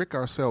to trick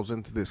ourselves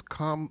into this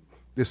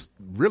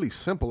really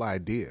simple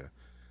idea,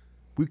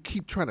 we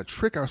keep trying to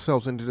trick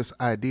ourselves into this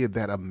idea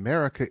that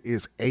America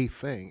is a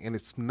thing, and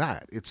it's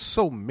not. It's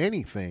so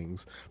many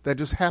things that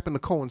just happen to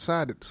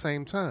coincide at the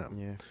same time.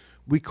 Yeah.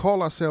 We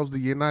call ourselves the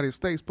United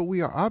States, but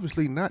we are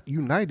obviously not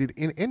united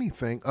in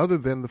anything other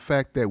than the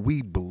fact that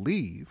we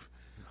believe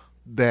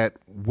that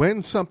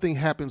when something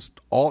happens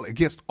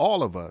against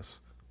all of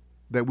us,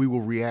 that we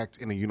will react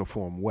in a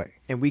uniform way.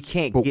 And we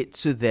can't get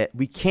to that.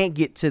 We can't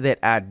get to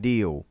that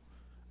ideal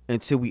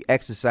until we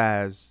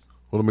exercise.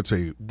 Well, let me tell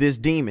you, this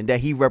demon that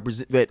he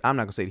represents. But I'm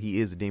not gonna say that he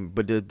is a demon,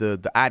 but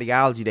the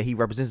ideology that he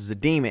represents is a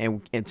demon.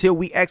 And until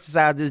we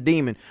exercise this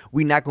demon,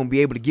 we're not gonna be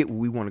able to get where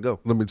we want to go.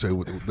 let me tell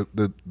you,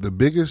 the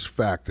biggest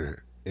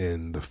factor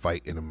in the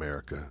fight in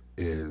America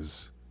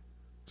is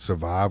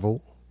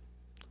survival,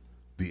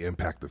 the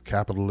impact of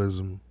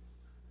capitalism,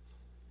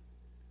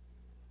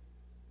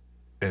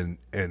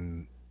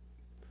 and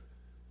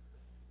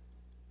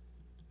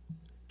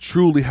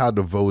truly how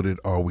devoted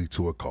are we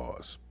to a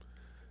cause.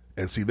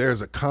 And see,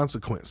 there's a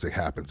consequence that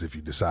happens if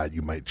you decide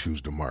you might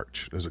choose to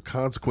march. There's a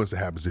consequence that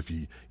happens if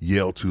you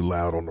yell too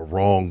loud on the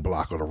wrong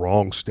block or the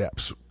wrong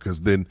steps,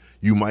 because then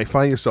you might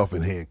find yourself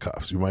in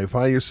handcuffs. You might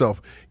find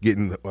yourself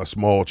getting a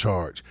small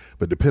charge.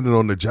 But depending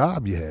on the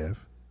job you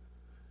have,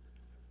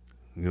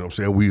 you know what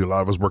I'm saying? A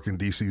lot of us work in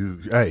D.C.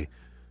 Hey,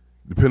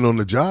 depending on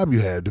the job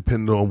you have,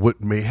 depending on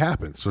what may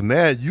happen. So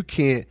now you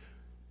can't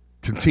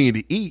continue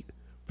to eat,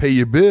 pay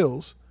your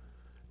bills.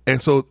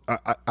 And so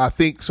I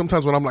think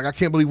sometimes when I'm like, I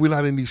can't believe we're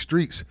not in these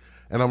streets.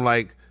 And I'm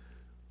like,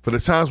 for the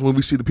times when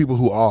we see the people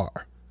who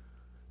are,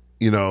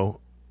 you know,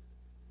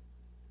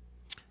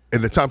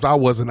 and the times I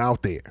wasn't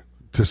out there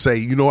to say,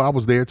 you know, I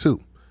was there too.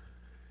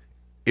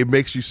 It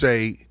makes you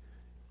say,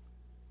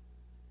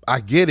 I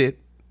get it.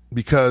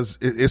 Because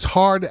it's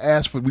hard to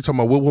ask for, we talking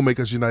about what will make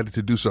us united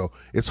to do so.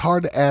 It's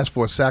hard to ask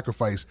for a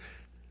sacrifice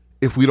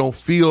if we don't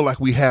feel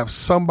like we have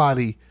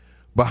somebody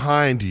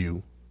behind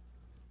you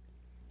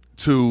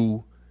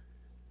to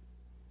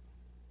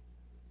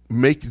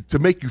make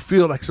you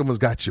feel like someone's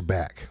got your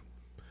back.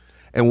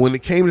 And when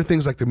it came to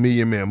things like the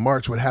Million Man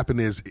March, what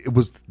happened is it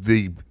was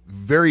the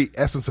very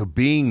essence of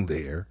being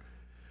there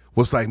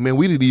was like, man,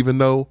 we didn't even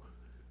know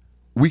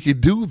we could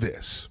do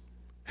this.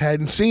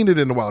 Hadn't seen it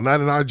in a while,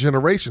 not in our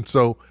generation.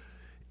 So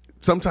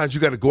sometimes you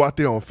got to go out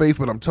there on faith,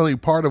 but I'm telling you,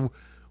 part of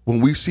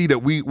when we see that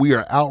we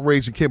are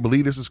outraged and can't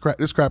believe this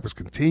crap is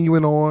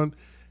continuing on,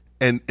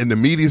 and the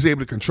media is able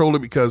to control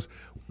it, because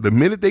the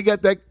minute they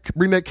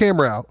bring that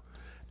camera out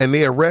and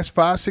they arrest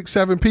 5, 6,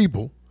 7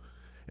 people,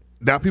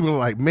 now people are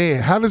like,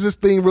 man, how does this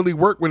thing really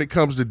work when it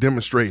comes to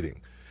demonstrating?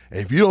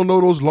 And if you don't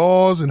know those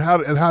laws and how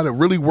it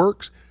really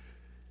works.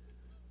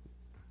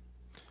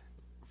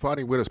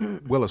 Fonnie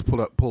Willis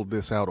pulled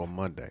this out on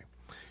Monday.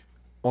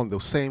 On the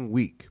same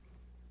week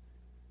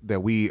that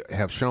we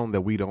have shown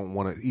that we don't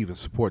want to even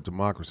support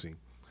democracy,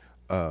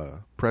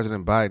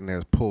 President Biden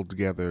has pulled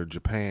together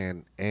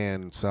Japan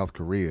and South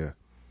Korea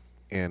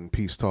in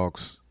peace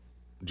talks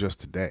just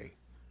today.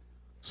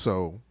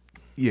 So,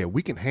 yeah,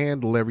 we can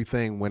handle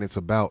everything when it's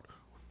about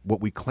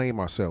what we claim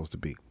ourselves to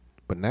be.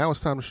 But now it's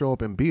time to show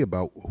up and be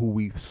about who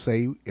we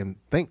say and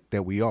think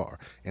that we are.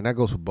 And that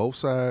goes for both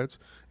sides.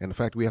 And the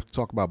fact that we have to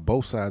talk about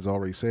both sides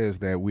already says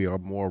that we are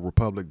more a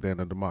republic than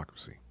a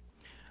democracy.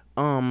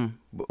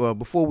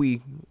 Before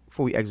we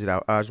exit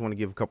out, I just want to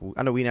give a couple.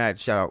 I know we not at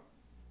the shout out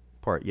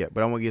part yet,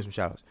 but I want to give some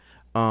shout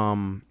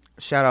outs.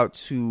 Shout out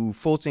to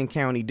Fulton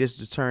County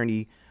District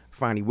Attorney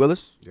Fonnie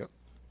Willis. Yep.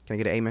 Can I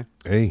get an amen?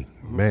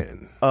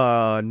 Amen.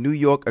 New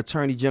York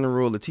Attorney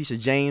General Letitia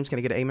James. Can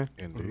I get an amen?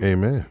 Indeed.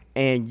 Amen.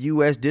 And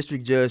U.S.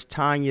 District Judge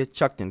Tanya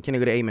Chuckton. Can I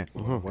get an amen?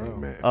 Wow.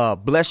 Amen.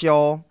 Bless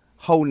y'all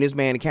holding this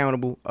man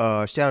accountable.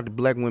 Shout out to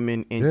black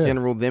women in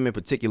general, them in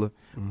particular,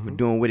 for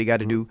doing what they got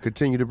to do.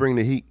 Continue to bring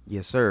the heat.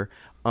 Yes, sir.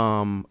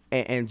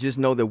 And just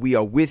know that we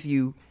are with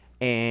you.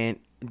 And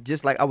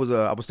just like I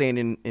was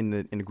saying in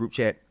the group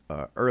chat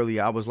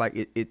earlier, I was like,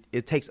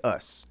 it takes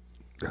us.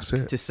 That's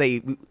it. To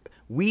save.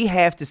 We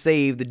have to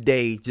save the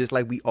day just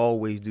like we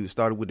always do. It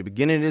started with the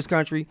beginning of this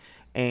country,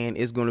 and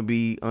it's going to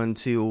be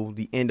until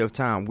the end of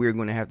time. We're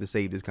going to have to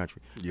save this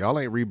country. Y'all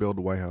ain't rebuild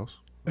the White House.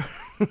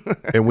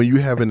 And when you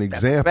have an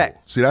example,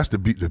 fact. see, that's the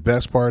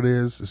best part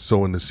is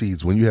sowing the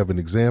seeds. When you have an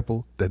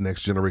example, the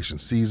next generation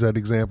sees that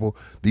example.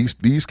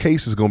 These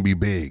cases going to be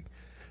big.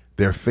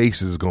 Their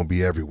faces is going to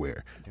be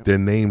everywhere. Yep. Their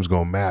names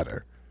going to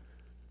matter.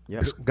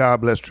 Yep.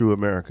 God bless true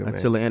America, man.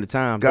 Until the end of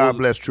time. God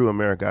bless true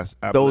America.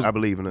 I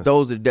believe in us.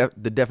 Those are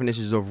the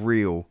definitions of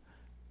real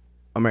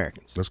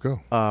Americans. Let's go.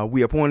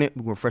 We appointed.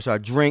 We're going to refresh our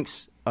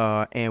drinks,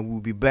 and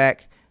we'll be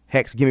back.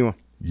 Hex, give me one.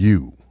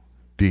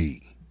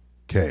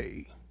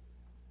 UDK.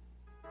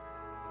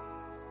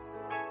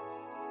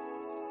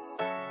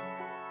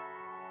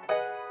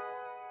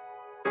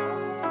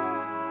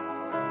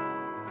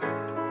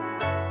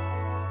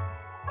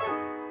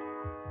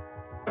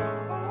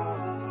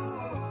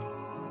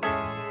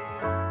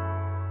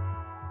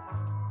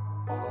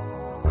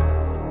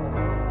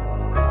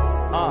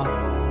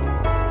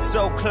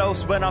 So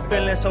close, but I'm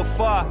feeling so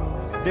far.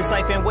 This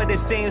life ain't what it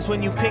seems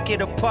when you pick it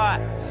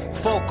apart.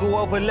 Folk who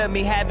overlook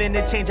me having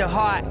to change of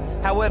heart.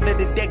 However,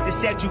 the deck is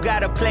set, you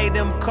gotta play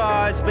them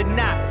cards. But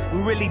nah,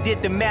 we really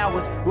did them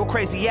hours, real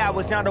crazy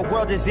hours. Now the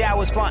world is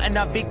ours, flaunting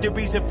our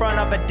victories in front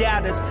of our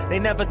doubters. They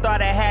never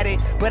thought I had it,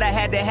 but I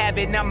had to have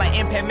it. Now my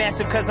impact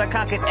massive, cause I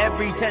conquered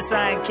every test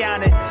I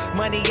encountered.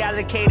 Money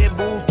allocated,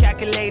 move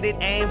calculated,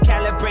 aim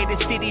calibrated,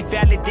 city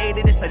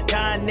validated. It's a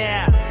time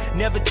now.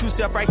 Never too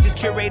self-righteous,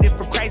 curated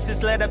for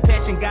crisis. Let our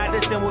passion guide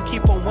us and we'll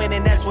keep on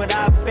winning, that's what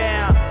I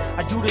found.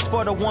 I do this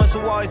for the ones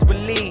who always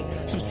believe.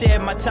 Some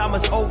said my time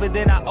was over,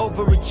 then I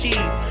overachieved.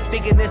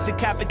 Thinking it's a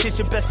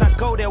competition, best I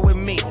go there with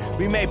me.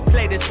 We may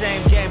play the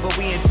same game, but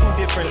we in two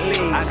different leagues.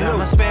 I got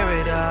my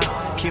spirit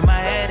up, keep my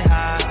head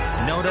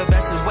high. Know the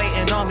best is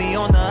waiting on me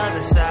on the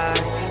other side.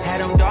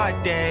 Had them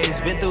dark days,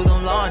 been through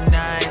them long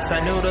nights. I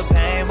knew the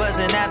pain was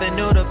an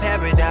avenue to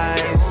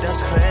paradise.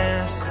 Dust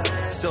clears,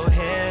 still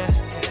here.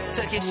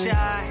 Took your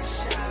shot,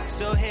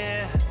 still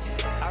here.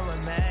 I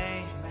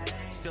remain,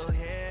 still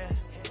here.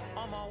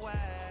 On my way,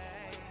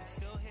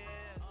 still here.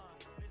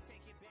 Let's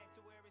take it back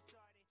to where it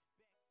started.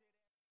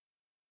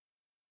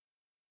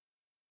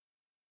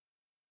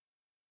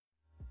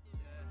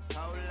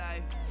 Whole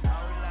life.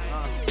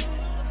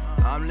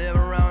 I'm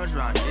living around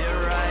trying to get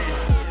right.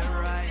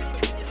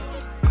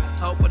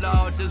 Hope it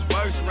all just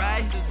works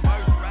right.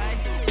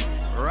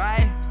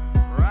 Right.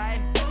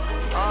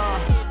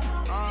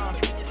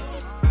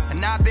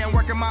 And I've been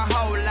working my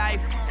whole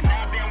life.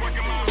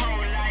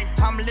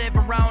 I'm living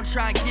around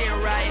trying to get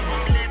right.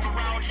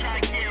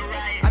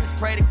 I just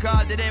pray to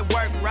God that it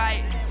work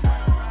right.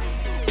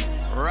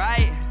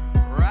 Right.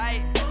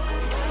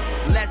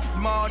 Less is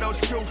more, those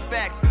true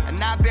facts.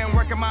 And I've been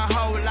working my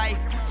whole life.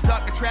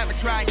 Stuck in traffic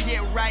trying to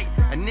get right.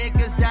 And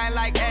niggas dying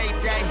like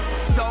every day.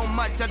 So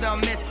much of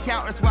them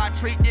miscount. That's why I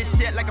treat this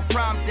shit like a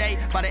prom date.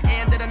 By the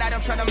end of the night,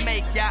 I'm trying to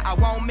make out. I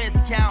won't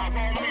miscount.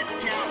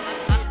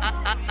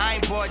 I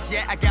ain't bored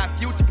yet. I got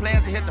future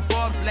plans to hit the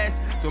Forbes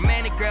list. Too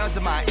many girls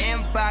in my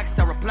inbox.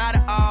 I reply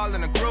to all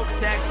in a group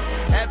text.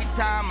 Every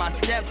time I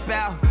step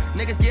out,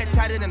 niggas get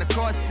tighter than a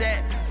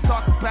corset.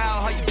 Talk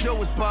about how you do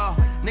is ball.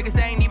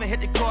 Niggas ain't even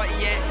hit the court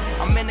yet.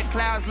 I'm in the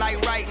clouds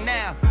like right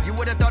now. You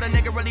would've thought a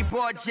nigga really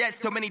bored jets.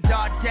 Too many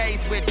dark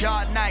days with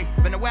dark nights.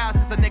 Been a while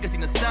since a nigga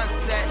seen the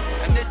sunset.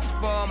 And this is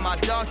for my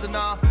dogs and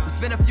all. We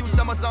spent a few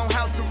summers on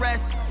house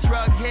arrest.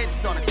 Drug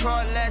hits on a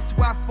car less.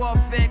 Why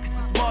forfeit?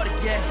 Cause it's more to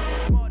get.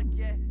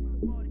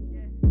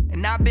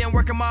 And I've been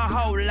working my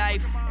whole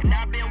life.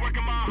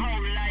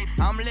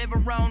 I'm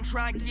living wrong,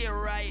 trying to get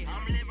right.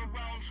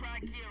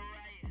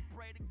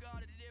 Pray to God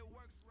that it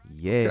works right.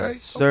 Yes, Okay.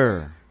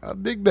 sir. I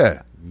dig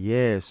that.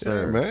 Yes,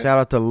 sir. Yeah, man. Shout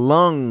out to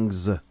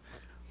Lungs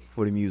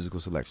for the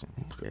musical selection.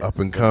 Yes, Up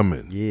and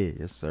coming. Yeah,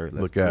 yes, sir.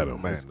 Let's Look at get it.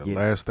 him. Man, Let's the get it.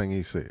 last thing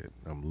he said,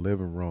 I'm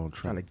living wrong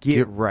Trying trying to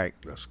get right.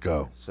 Let's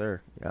go.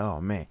 Sir.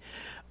 Oh man.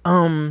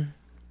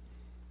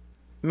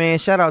 Man,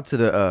 shout out to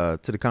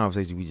the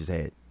conversation we just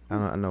had.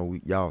 I know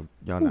y'all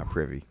not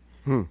privy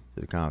to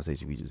the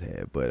conversation we just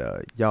had,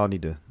 but y'all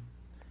need to.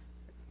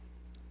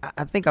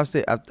 I think I've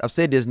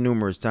said this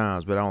numerous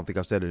times, but I don't think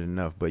I've said it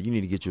enough. But you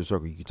need to get you a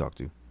circle you can talk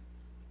to.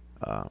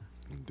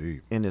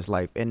 Indeed. In this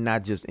life, and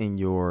not just in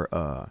your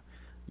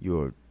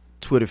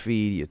Twitter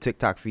feed, your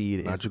TikTok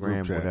feed, Not your Instagram,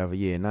 group chat. whatever.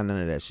 Yeah, none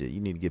of that shit. You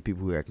need to get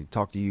people who actually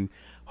talk to you,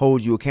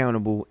 hold you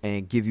accountable,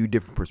 and give you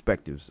different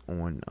perspectives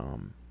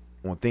on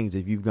things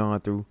that you've gone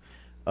through.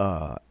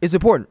 It's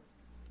important.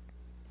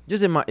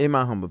 Just in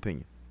my humble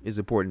opinion, it's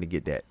important to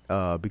get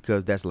that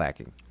because that's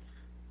lacking.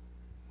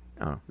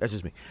 I don't know. That's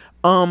just me.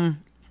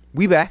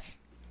 We back.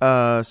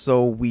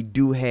 So we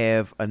do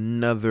have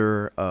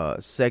another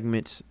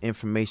segment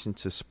information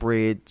to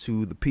spread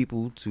to the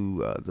people,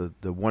 to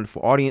the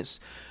wonderful audience.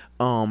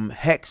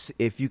 Hex,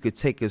 if you could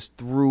take us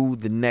through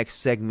the next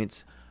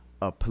segments,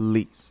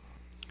 please.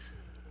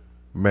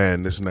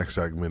 Man, this next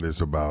segment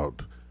is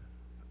about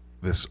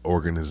this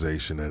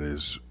organization that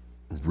is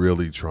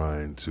really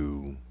trying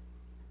to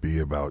be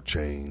about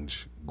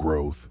change,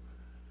 growth,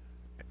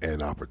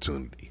 and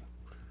opportunity.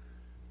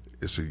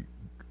 It's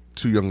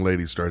two young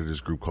ladies started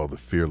this group called the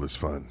Fearless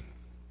Fund.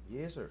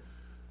 Yes, sir.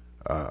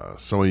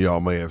 Some of y'all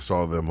may have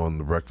saw them on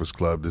the Breakfast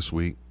Club this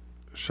week.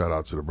 Shout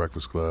out to the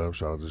Breakfast Club.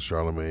 Shout out to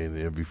Charlamagne and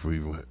Envy for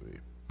even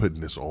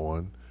putting this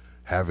on,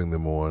 having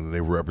them on. And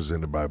they were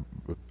represented by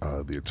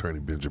the attorney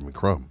Benjamin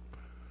Crump.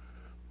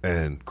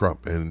 And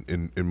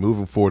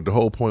moving forward, the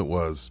whole point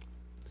was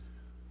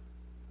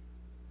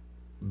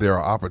there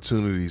are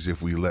opportunities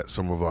if we let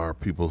some of our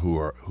people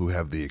who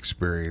have the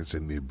experience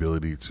and the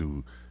ability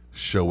to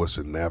show us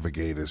and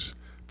navigate us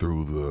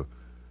through the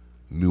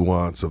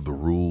nuance of the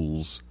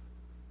rules,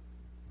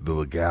 the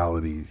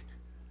legality,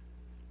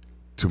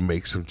 to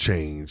make some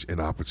change and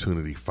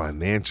opportunity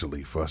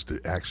financially for us to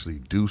actually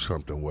do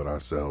something with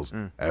ourselves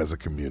as a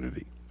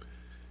community.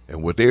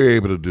 And what they're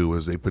able to do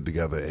is they put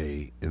together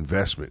a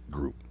investment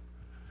group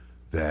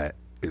that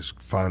is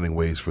finding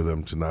ways for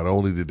them to not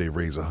only did they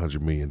raise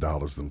 $100 million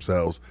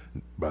themselves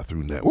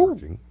through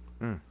networking,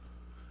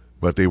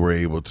 but they were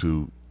able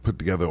to put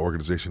together an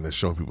organization that's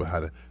showing people how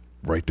to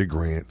write their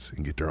grants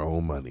and get their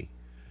own money,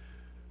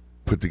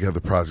 put together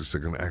projects that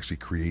are going to actually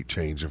create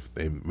change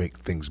and make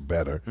things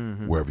better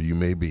wherever you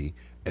may be,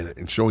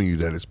 and showing you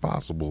that it's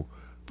possible.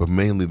 But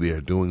mainly they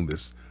are doing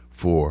this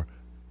for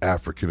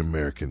African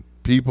American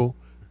people,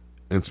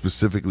 and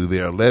specifically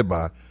they are led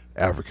by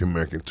African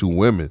American two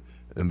women,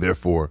 and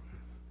therefore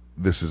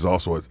this is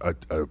also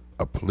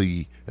a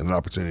plea and an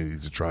opportunity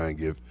to try and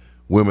give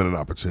women an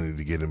opportunity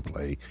to get in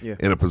play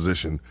in a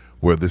position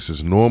where this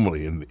is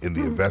normally in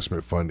the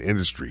investment fund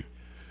industry.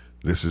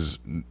 This is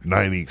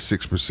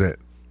 96%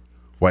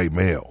 white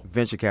male.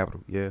 Venture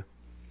capital, yeah.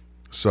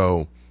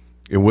 So,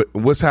 and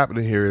what's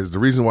happening here is the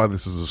reason why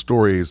this is a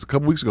story is a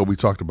couple weeks ago we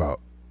talked about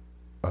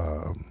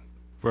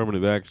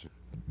Affirmative action.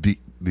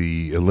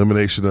 the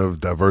elimination of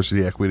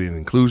diversity, equity, and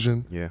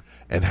inclusion,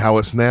 and how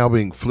it's now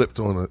being flipped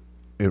on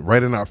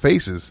right in our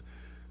faces,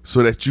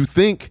 so that you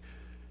think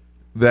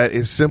that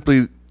it's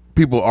simply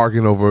people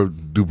arguing over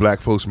do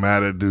black folks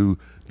matter,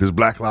 does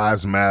Black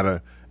Lives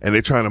Matter, and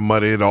they're trying to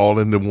muddy it all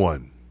into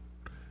one.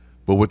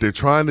 But what they're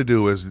trying to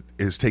do is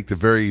take the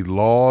very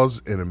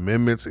laws and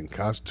amendments and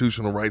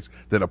constitutional rights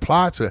that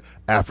apply to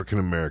African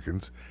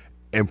Americans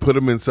and put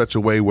them in such a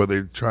way where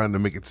they're trying to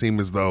make it seem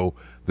as though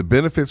the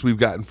benefits we've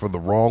gotten for the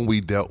wrong we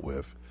dealt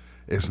with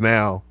is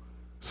now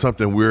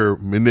something we're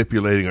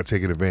manipulating or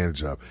taking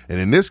advantage of. And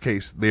in this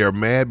case, they are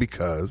mad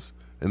because,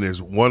 and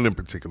there's one in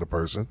particular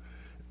person,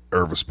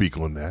 Irva speak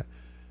on that,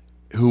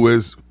 who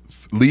is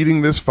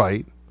leading this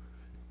fight.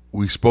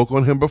 We spoke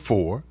on him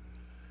before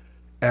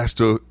as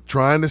to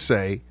trying to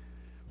say,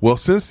 well,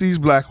 since these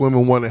black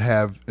women want to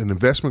have an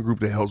investment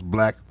group that helps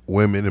black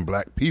women and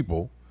black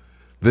people,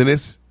 then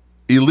it's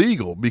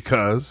illegal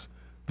because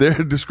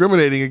they're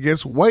discriminating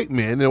against white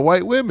men and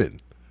white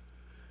women.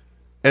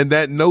 And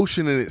that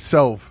notion in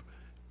itself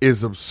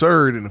is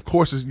absurd. And of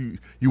course,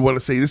 you want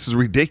to say this is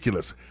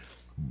ridiculous.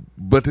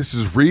 But this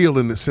is real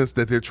in the sense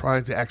that they're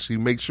trying to actually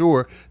make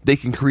sure they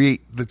can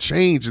create the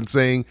change and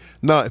saying,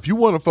 no, if you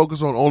want to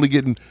focus on only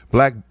getting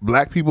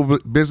black people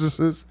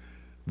businesses,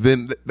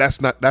 then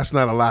that's not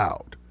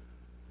allowed.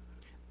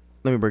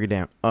 Let me break it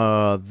down.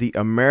 The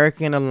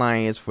American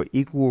Alliance for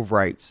Equal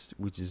Rights,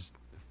 which is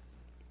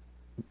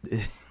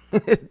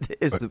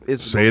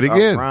say it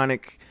again.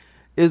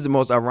 Is the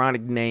most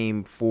ironic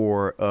name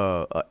for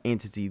an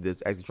entity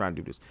that's actually trying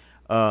to do this.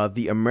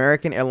 The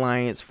American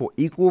Alliance for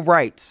Equal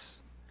Rights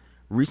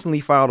recently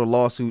filed a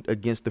lawsuit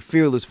against the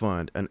Fearless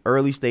Fund, an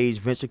early-stage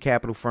venture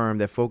capital firm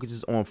that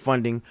focuses on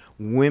funding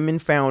women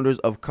founders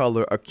of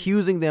color,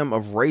 accusing them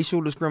of racial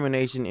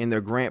discrimination in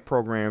their grant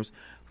programs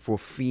for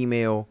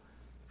female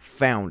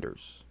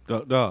founders.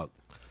 Dog.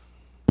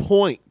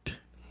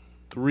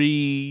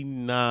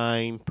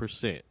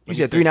 0.39%. You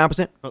said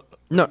 39%?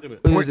 No, is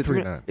it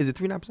 0.39? Is it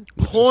 39%?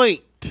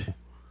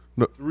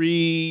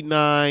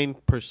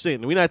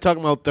 0.39%. We're not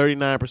talking about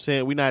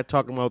 39%. We're not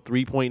talking about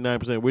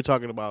 3.9%. We're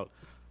talking about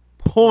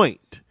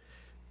 0.39%.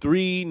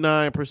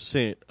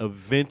 0.39% of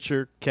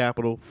venture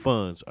capital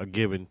funds are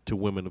given to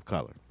women of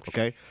color.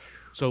 Okay?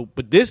 So,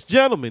 but this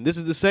gentleman, this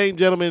is the same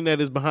gentleman that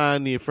is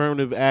behind the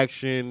affirmative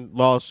action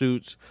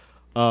lawsuits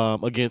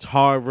against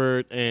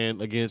Harvard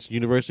and against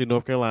University of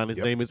North Carolina.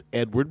 His name is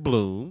Edward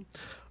Bloom.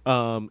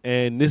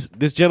 And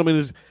this gentleman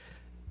is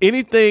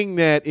anything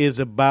that is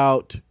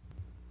about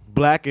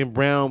black and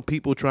brown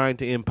people trying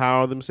to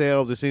empower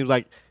themselves. It seems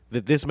like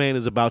that this man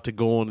is about to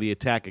go on the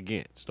attack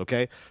against.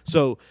 Okay,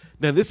 so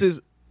now this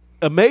is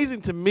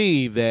amazing to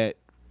me that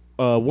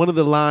one of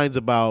the lines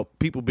about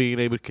people being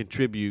able to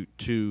contribute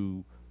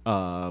to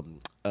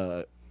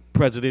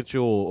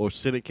presidential or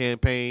Senate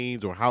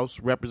campaigns or House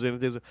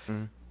representatives,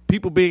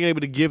 people being able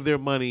to give their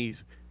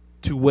monies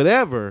to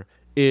whatever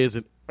is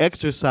an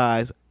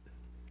exercise.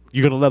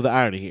 You're going to love the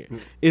irony here.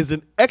 Is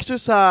an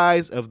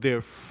exercise of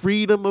their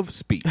freedom of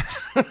speech.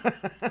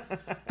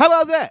 How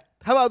about that?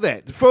 How about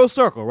that? Full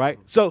circle, right?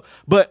 So,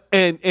 but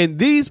and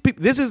these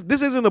people, this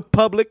isn't a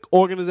public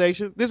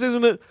organization. This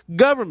isn't a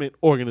government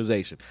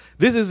organization.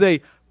 This is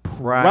a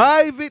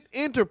private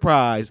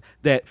enterprise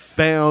that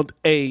found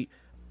the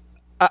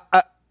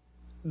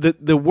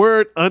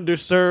word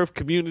underserved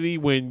community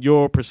when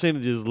your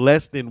percentage is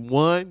less than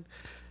 1.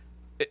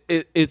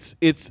 It's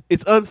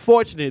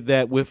unfortunate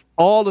that with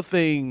all the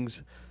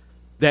things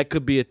that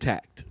could be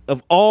attacked,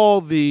 of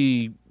all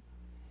the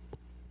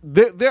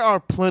there are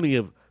plenty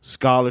of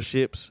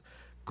scholarships,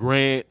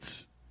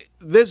 grants.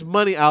 There's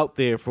money out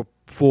there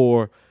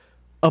for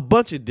a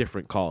bunch of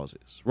different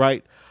causes,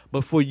 right?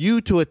 But for you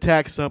to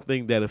attack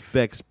something that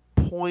affects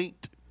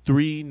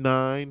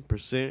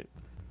 0.39%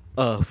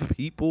 of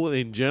people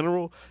in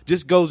general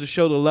just goes to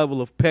show the level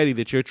of petty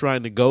that you're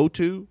trying to go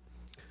to.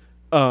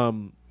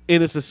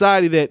 In a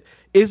society that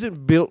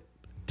isn't built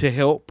to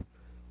help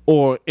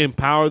or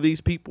empower these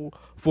people,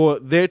 for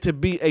there to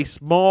be a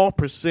small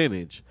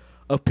percentage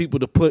of people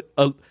to put,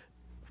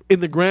 in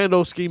the grand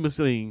old scheme of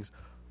things,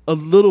 a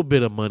little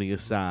bit of money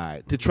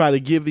aside to try to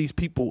give these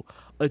people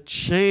a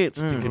chance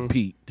to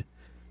compete.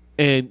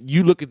 And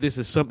you look at this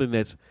as something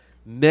that's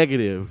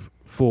negative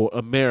for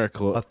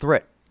America. A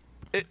threat.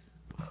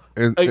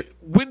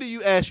 When do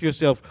you ask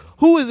yourself,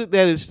 who is it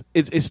that is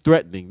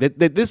threatening?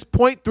 That this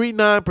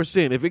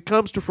 0.39%, if it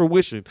comes to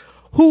fruition,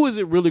 who is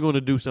it really going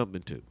to do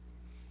something to?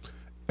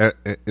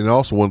 And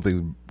also one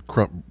thing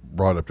Crump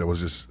brought up that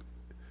was just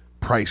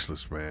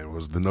priceless, man,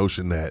 was the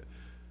notion that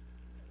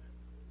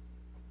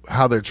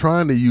how they're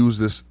trying to use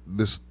this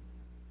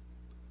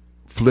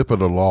flip of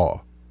the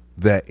law,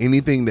 that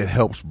anything that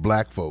helps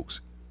black folks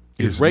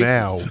is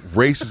now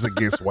racist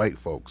against white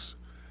folks.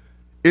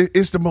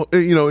 It's the most,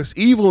 it's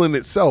evil in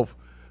itself,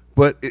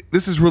 but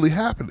this is really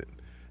happening.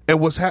 And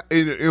what's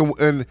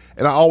and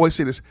I always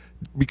say this,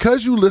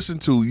 because you listen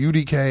to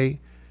UDK,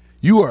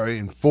 you are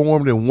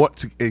informed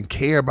and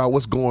care about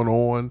what's going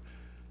on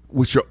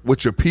with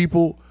your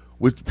people,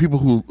 with people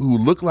who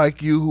look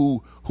like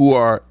you, who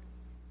are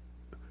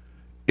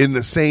in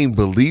the same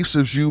beliefs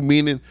as you,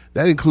 meaning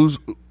that includes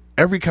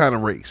every kind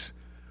of race,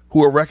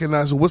 who are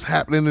recognizing what's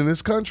happening in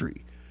this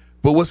country.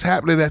 But what's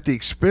happening at the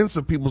expense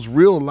of people's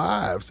real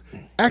lives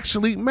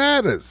actually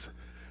matters.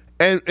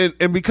 And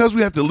because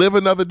we have to live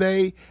another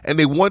day and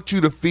they want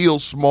you to feel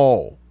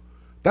small.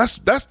 That's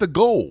the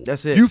goal.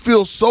 That's it. You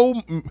feel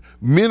so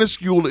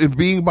minuscule in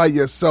being by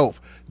yourself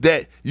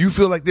that you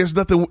feel like there's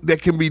nothing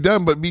that can be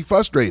done but be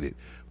frustrated.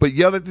 But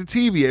yell at the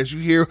TV as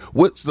you hear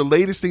what's the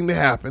latest thing to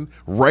happen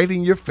right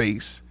in your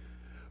face.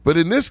 But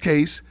in this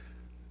case,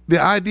 the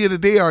idea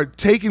that they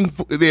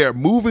are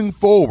moving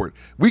forward.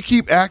 We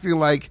keep acting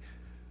like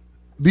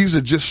these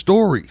are just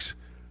stories.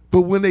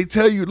 But when they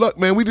tell you, look,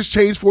 man, we just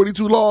changed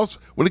 42 laws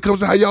when it comes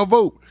to how y'all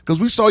vote, because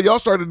we saw y'all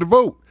started to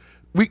vote.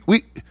 We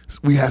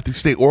have to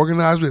stay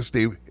organized. We have to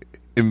stay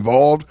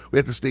involved. We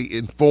have to stay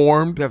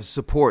informed. We have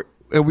support.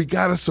 And we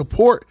got to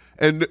support.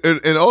 And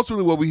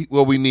ultimately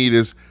what we need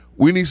is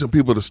we need some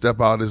people to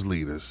step out as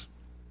leaders.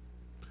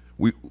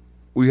 We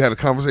had a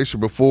conversation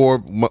before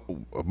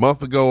a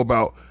month ago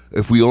about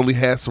if we only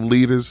had some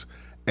leaders,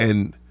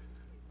 and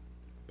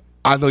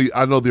I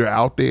know they're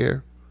out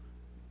there.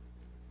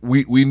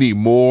 We need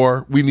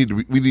more. We need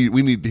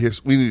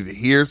to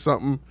hear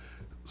something,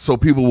 so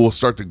people will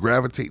start to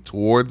gravitate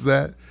towards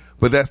that.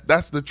 But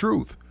that's the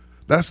truth.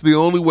 That's the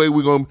only way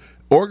we're going.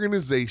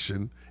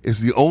 Organization is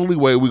the only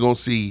way we're going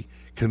to see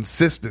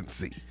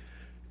consistency,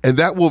 and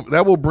that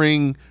will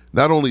bring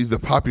not only the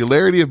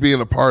popularity of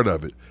being a part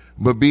of it,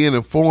 but being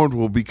informed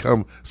will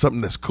become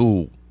something that's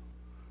cool.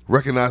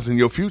 Recognizing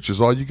your future is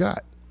all you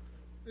got.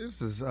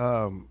 This is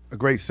a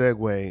great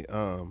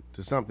segue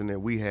to something that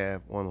we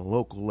have on a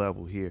local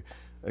level here.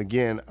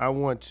 Again, I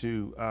want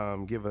to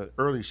give an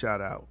early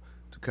shout out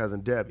to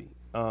Cousin Debbie.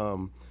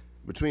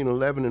 Between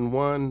 11 and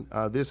 1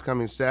 this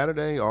coming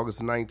Saturday, August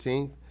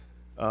 19th,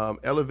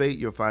 elevate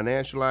your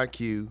financial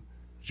IQ.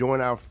 Join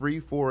our free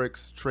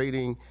Forex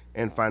trading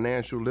and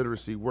financial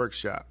literacy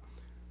workshop.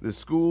 The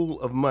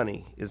School of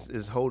Money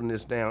is holding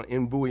this down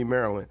in Bowie,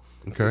 Maryland.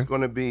 Okay. It's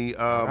going to be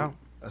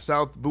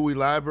South Bowie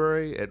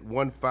Library at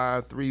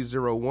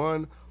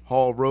 15301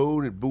 Hall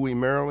Road at Bowie,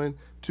 Maryland.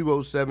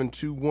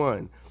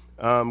 20721.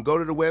 Go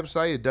to the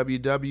website at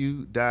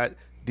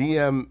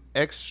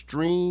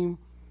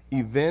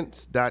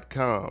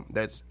www.dmextremeevents.com.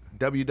 That's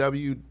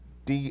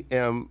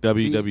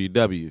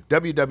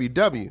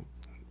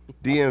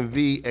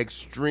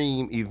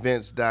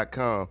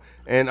www.dmvextremeevents.com.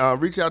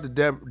 And reach out to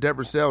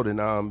Deborah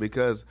Selden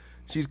because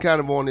she's kind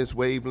of on this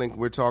wavelength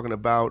we're talking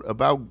about,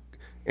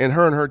 and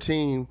her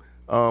team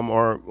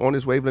are on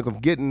this wavelength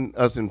of getting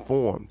us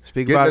informed,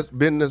 getting us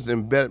business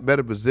in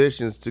better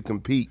positions to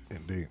compete,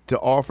 Indeed, to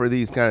offer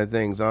these kind of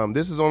things.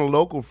 This is on a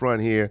local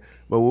front here,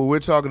 but what we're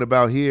talking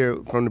about here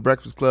from the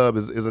Breakfast Club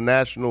is a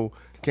national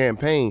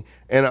campaign.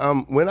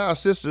 And when our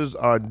sisters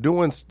are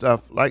doing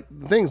stuff like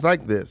things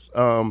like this,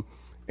 and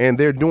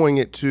they're doing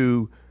it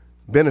to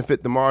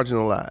benefit the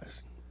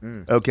marginalized,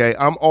 okay,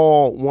 I'm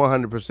all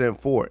 100%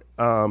 for it.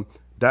 And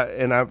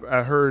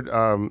I heard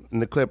in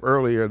the clip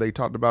earlier they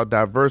talked about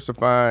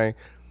diversifying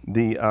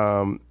the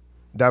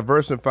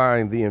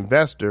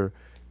investor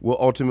will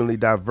ultimately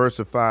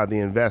diversify the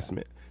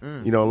investment,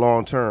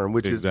 long term,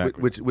 which is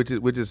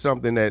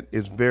something that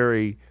is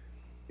very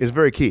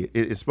key.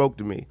 It spoke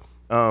to me.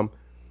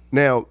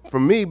 Now, for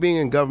me being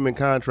in government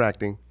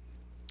contracting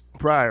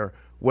prior,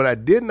 what I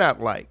did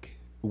not like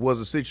was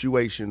a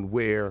situation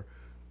where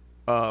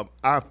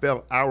I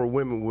felt our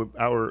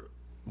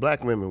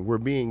black women were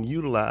being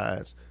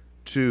utilized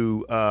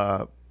to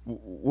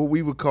what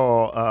we would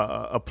call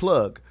a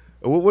plug.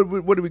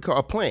 What do we call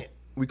a plant?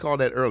 We called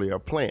that earlier a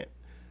plant,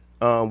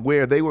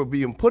 where they were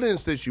being put in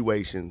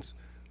situations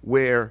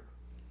where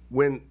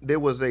when there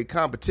was a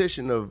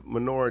competition of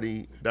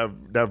minority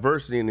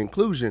diversity and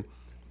inclusion,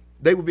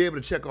 they would be able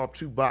to check off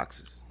two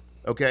boxes.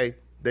 Okay,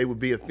 they would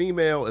be a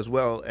female as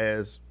well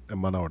as a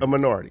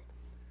minority.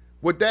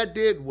 What that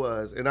did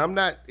was, and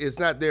it's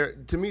not there,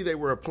 to me they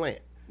were a plant.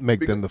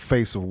 Make them the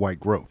face of white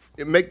growth.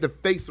 It make the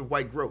face of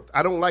white growth.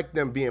 I don't like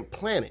them being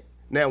planted.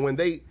 Now, when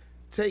they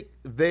take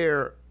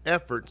their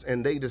efforts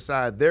and they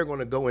decide they're going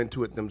to go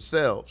into it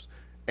themselves,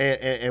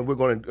 and we're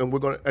going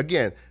to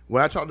again,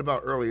 when I talked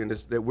about earlier in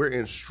this, that we're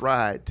in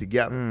stride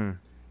together.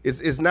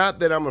 It's not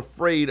that I'm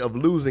afraid of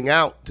losing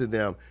out to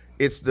them.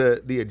 It's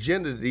the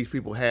agenda that these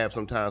people have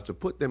sometimes to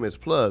put them as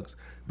plugs.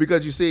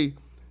 Because you see,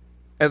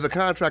 as a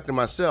contractor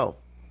myself,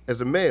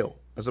 as a male,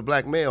 as a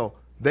black male,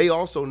 they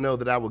also know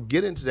that I would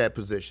get into that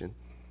position,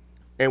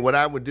 and what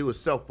I would do is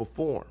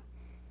self-perform,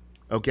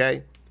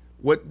 okay?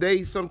 What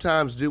they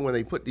sometimes do when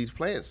they put these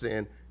plants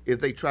in is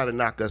they try to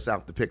knock us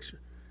out the picture.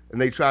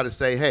 And they try to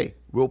say, hey,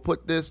 we'll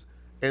put this,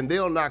 and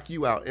they'll knock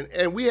you out.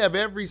 And we have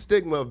every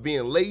stigma of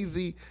being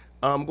lazy.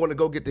 I'm going to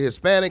go get the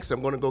Hispanics.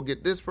 I'm going to go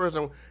get this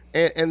person.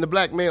 And the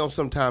black males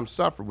sometimes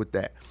suffer with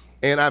that.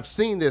 And I've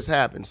seen this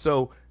happen.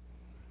 So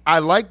I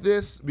like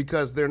this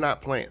because they're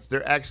not plants.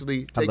 They're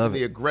actually taking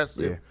the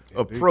aggressive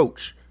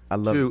approach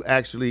to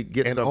actually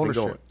get something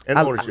ownership. going. And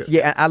ownership.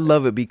 I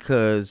love it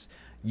because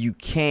you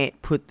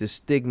can't put the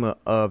stigma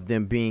of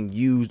them being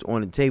used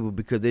on the table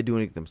because they're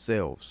doing it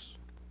themselves.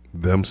 You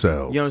know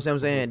what I'm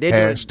saying?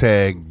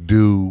 Hashtag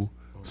do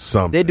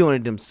something. They're doing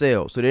it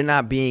themselves. So they're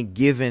not being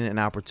given an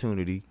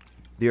opportunity.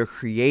 They're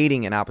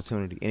creating an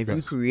opportunity. And if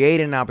you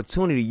create an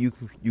opportunity, you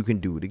can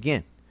do it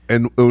again.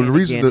 And the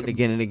reason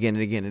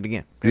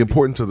again. The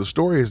importance of the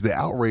story is the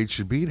outrage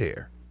should be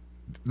there.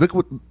 Look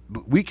what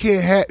we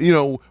can't have.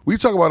 We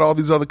talk about all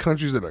these other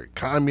countries that are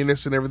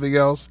communists and everything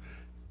else.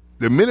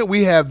 The minute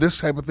we have this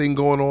type of thing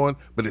going on,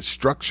 but it's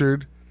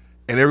structured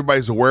and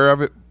everybody's aware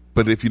of it,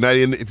 but if you're not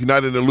in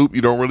the loop,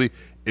 you don't really,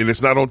 and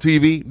it's not on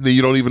TV, then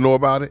you don't even know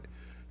about it.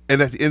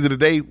 And at the end of the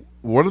day,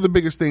 one of the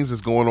biggest things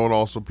that's going on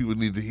also people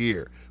need to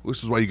hear,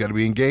 which is why you got to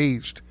be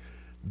engaged.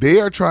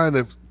 They are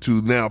trying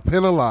to now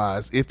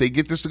penalize if they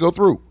get this to go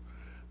through.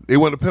 They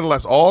want to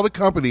penalize all the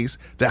companies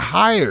that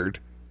hired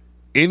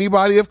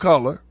anybody of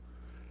color,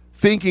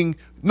 thinking,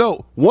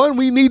 no, one,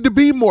 we need to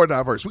be more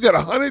diverse. We got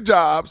 100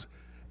 jobs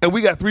and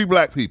we got 3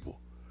 black people.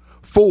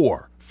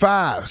 4,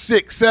 5,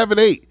 6, 7,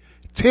 8,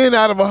 10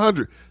 out of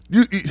 100.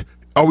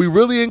 Are we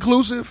really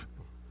inclusive?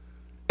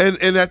 And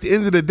at the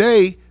end of the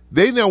day,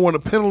 they now want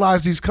to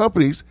penalize these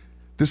companies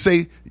to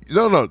say,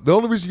 no, the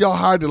only reason y'all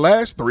hired the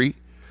last 3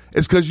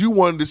 is because you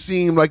wanted to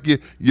seem like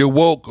you're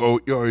woke or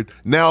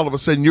now all of a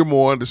sudden you're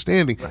more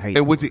understanding. Right.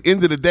 And what the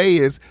end of the day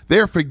is,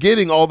 they're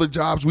forgetting all the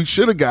jobs we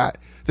should have got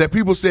that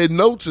people said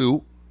no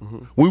to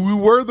when we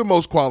were the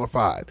most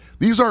qualified.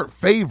 These aren't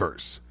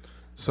favors.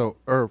 So,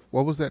 Irv,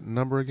 what was that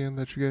number again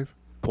that you gave?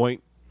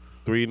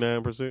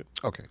 0.39%.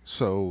 Okay,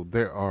 so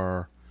there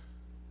are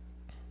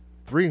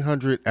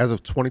 300, as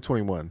of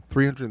 2021,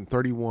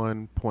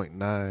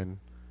 331.9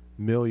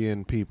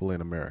 million people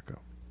in America.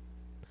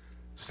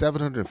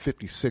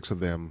 756 of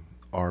them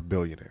are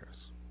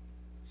billionaires.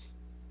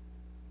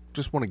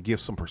 Just want to give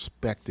some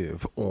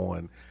perspective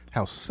on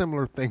how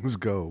similar things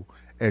go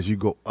as you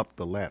go up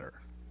the ladder.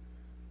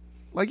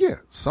 Like, yeah,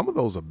 some of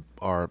those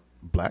are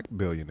black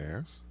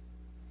billionaires.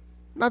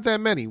 Not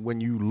that many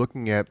when you're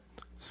looking at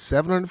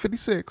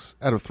 756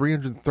 out of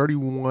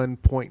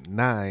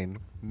 331.9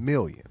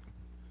 million.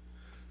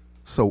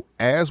 So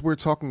as we're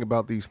talking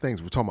about these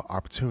things, we're talking about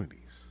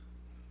opportunities.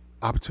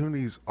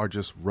 opportunities are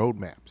just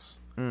roadmaps.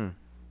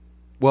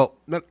 Well,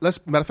 matter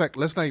of fact,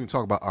 let's not even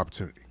talk about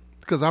opportunity,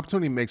 because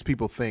opportunity makes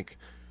people think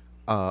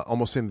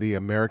almost in the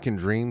American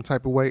dream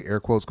type of way, air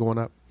quotes going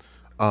up,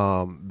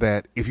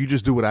 that if you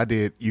just do what I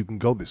did, you can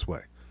go this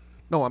way.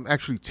 No, I'm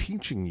actually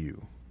teaching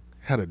you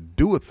how to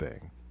do a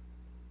thing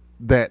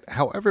that,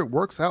 however it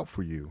works out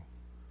for you,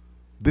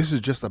 this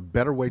is just a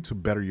better way to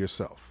better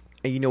yourself.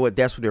 And you know what?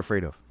 That's what they're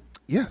afraid of.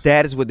 Yes.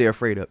 That is what they're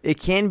afraid of. It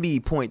can be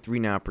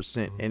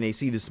 0.39%, and they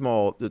see the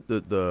small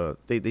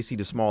they see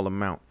the small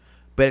amount.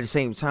 But at the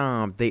same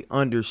time, they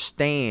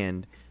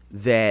understand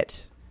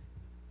that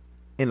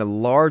in a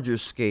larger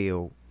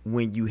scale,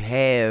 when you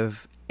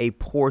have a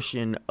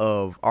portion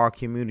of our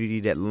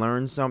community that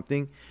learns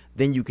something,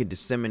 then you can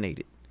disseminate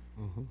it.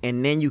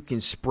 And then you can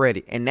spread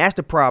it. And that's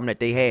the problem that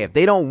they have.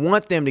 They don't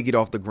want them to get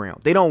off the ground.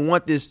 They don't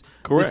want this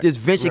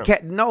venture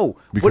cap. No.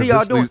 Because what are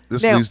y'all doing?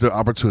 This leads to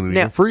opportunity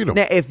and freedom.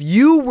 Now, if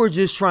you were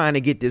just trying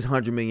to get this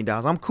 $100 million,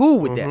 I'm cool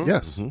with that.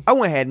 Yes. I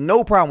wouldn't have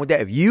no problem with that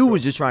if you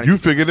was just trying to. You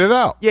figured it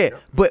out. Yeah.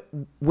 But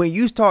when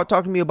you start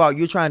talking to me about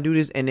you're trying to do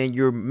this and then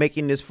you're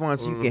making this fun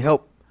so you can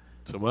help.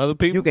 Some other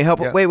people. You can help.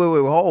 Wait.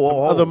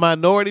 Hold. Other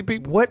minority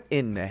people. What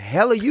in the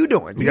hell are you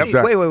doing?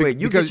 Exactly. Wait.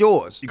 You get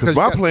yours. Because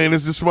my plan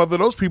is to smother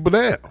those people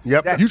down.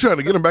 Yep. You trying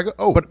to get them back?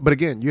 Oh, But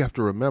again, you have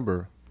to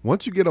remember,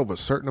 once you get over a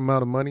certain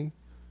amount of money,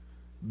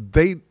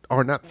 they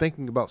are not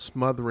thinking about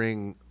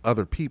smothering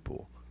other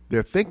people.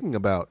 They're thinking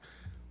about,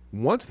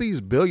 once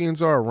these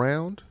billions are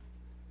around,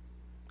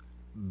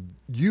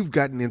 you've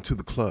gotten into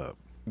the club.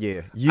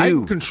 Yeah. I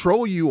can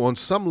control you on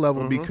some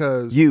level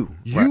because you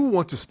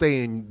want to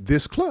stay in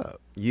this club.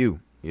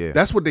 Yeah.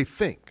 That's what they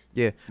think.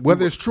 Yeah.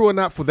 Whether it's true or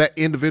not for that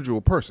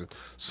individual person.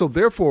 So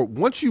therefore,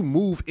 once you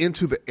move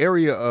into the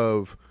area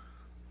of,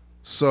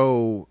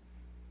 so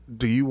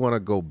do you want to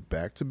go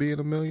back to being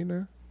a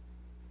millionaire?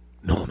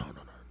 No.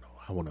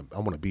 I want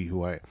to be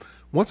who I am.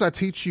 Once I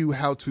teach you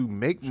how to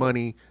make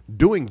money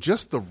doing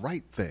just the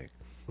right thing,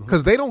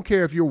 because they don't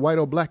care if you're white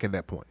or black at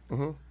that point.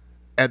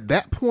 At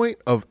that point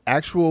of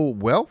actual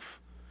wealth,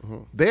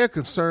 they are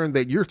concerned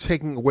that you're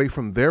taking away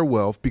from their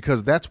wealth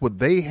because that's what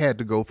they had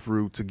to go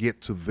through to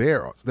get to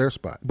their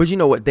spot. But you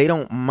know what? They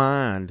don't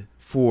mind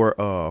for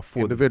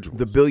individuals,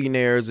 the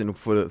billionaires, and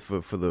for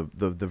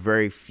the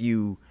very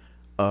few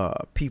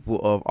people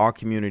of our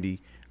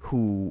community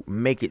who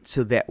make it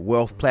to that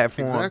wealth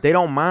platform. Exactly. They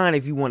don't mind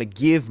if you want to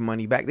give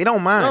money back. They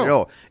don't mind at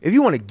all. If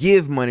you want to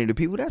give money to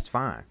people, that's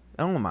fine.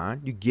 I don't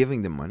mind you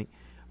giving them money.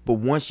 But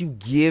once you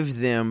give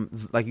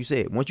them, like you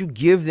said, once you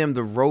give them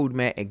the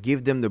roadmap and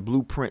give them the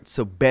blueprint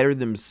to better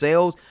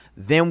themselves,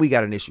 then we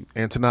got an issue.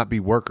 And to not be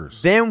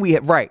workers. Then we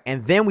have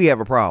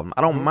a problem.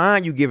 I don't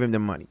mind you giving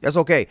them money. That's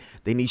okay.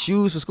 They need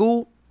shoes for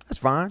school. That's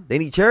fine. They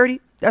need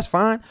charity. That's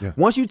fine. Yeah.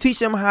 Once you teach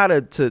them how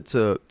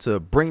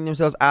to bring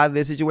themselves out of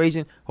their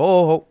situation,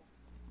 hell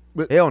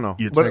no.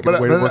 But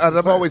as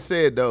I've always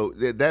said, though,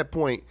 at that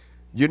point,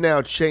 you're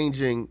now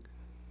changing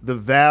the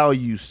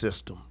value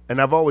system.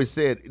 And I've always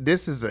said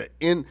this is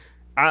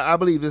I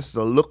believe this is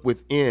a look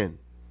within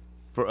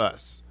for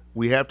us.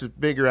 We have to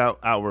figure out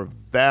our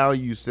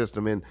value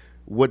system, and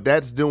what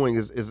that's doing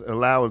is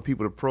allowing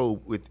people to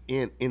probe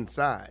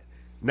inside,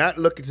 not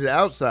looking to the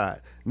outside,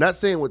 not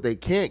saying what they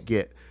can't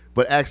get,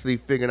 but actually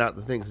figuring out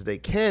the things that they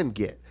can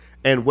get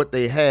and what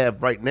they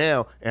have right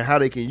now and how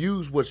they can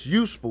use what's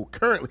useful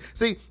currently.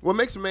 See, what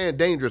makes a man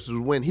dangerous is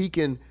when he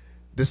can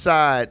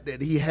decide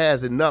that he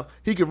has enough.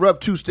 He can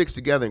rub two sticks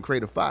together and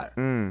create a fire.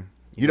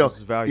 He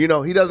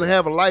doesn't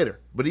have a lighter,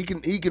 but he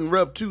can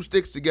rub two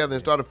sticks together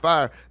and start a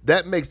fire.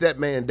 That makes that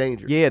man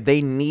dangerous. Yeah,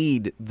 they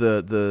need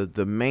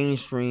the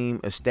mainstream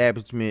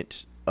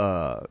establishment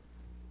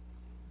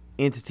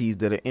entities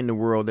that are in the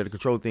world that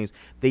control things.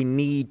 They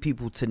need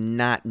people to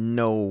not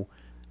know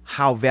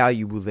how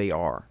valuable they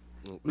are,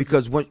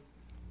 because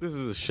this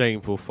is a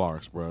shameful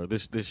farce, bro.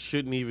 This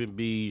shouldn't even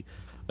be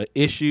an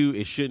issue.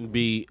 It shouldn't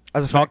be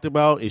talked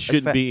about. It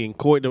shouldn't be in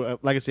court.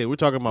 Like I said, we're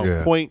talking about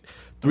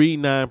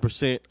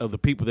 0.39% of the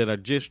people that are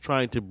just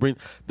trying to bring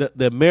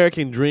the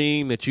American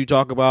dream that you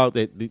talk about.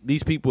 That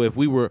these people, if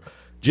we were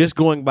just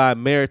going by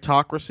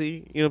meritocracy,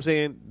 you know what I'm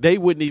saying, they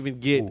wouldn't even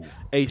get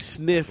a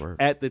sniff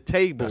at the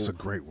table. That's a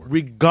great word.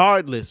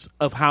 Regardless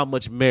of how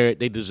much merit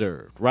they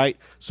deserved, right?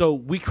 So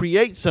we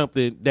create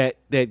something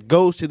that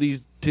goes to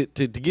these to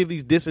give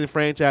these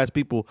disenfranchised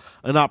people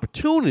an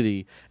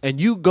opportunity, and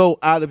you go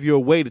out of your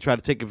way to try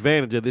to take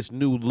advantage of this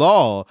new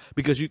law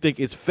because you think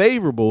it's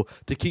favorable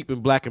to keeping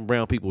black and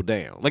brown people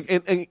down. Like,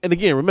 and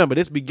again, remember,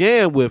 this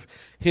began with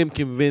him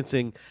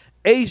convincing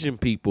Asian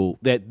people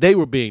that they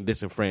were being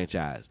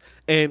disenfranchised.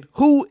 And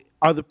who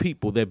are the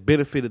people that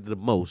benefited the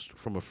most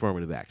from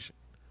affirmative action?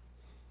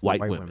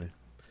 White women.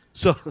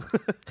 So,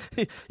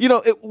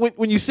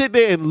 when you sit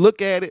there and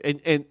look at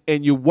it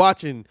and you're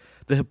watching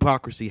the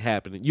hypocrisy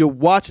happening, you're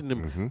watching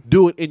them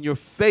do it in your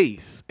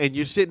face, and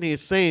you're sitting here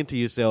saying to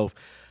yourself,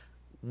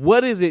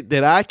 what is it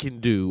that I can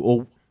do,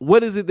 or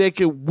what is it that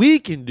we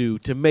can do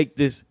to make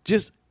this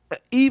just an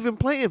even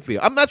playing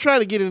field? I'm not trying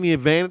to get any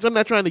advantage. I'm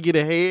not trying to get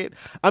ahead.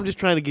 I'm just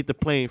trying to get the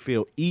playing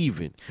field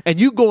even. And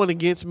you going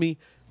against me,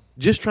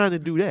 just trying to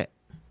do that.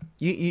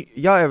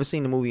 Y'all ever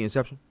seen the movie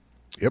Inception?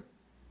 Yep.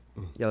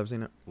 Y'all ever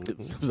seen that? It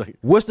was like,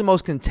 What's the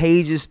most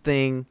contagious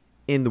thing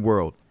in the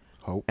world?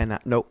 Hope. An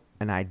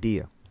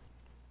idea.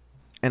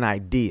 An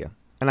idea.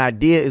 An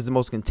idea is the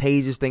most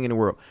contagious thing in the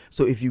world.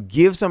 So if you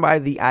give somebody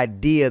the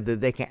idea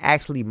that they can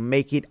actually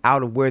make it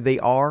out of where they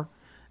are,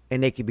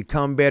 and they can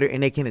become better,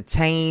 and they can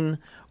attain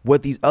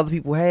what these other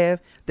people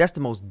have, that's the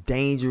most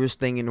dangerous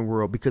thing in the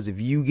world. Because if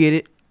you get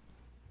it,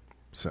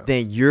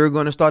 then you're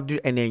gonna start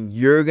to, and then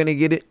you're gonna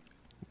get it,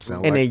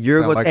 and then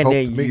you're gonna, and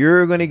then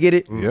you're gonna get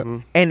it,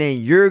 and then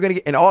you're gonna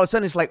get, and all of a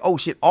sudden it's like, oh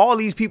shit! All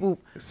these people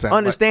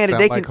understand that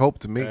they can. Hope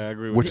to me, I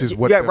agree with which you. is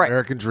what the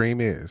American dream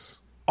is.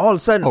 All of a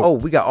sudden,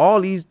 Hope. we got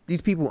all these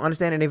people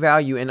understanding their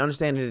value and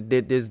understanding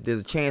that there's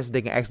a chance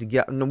they can actually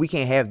get. No, we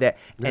can't have that,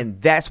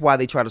 and that's why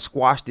they try to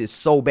squash this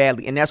so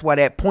badly, and that's why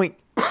that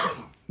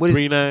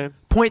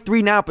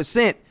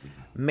 0.39%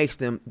 makes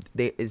them.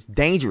 It's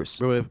dangerous.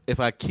 Bro, if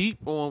I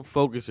keep on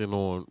focusing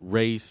on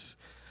race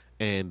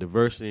and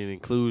diversity and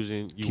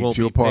inclusion, you won't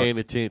be paying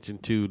attention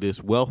to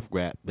this wealth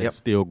gap that's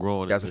still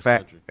growing. That's in a this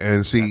fact. country.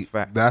 And see,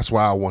 that's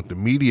why I want the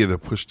media to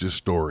push this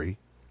story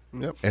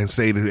and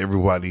say to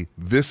everybody,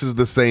 this is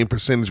the same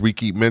percentage we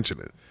keep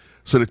mentioning.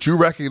 So that you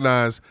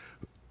recognize,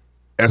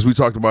 as we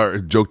joked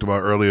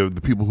about earlier, the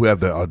people who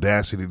have the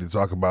audacity to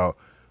talk about,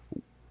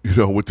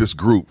 with this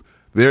group.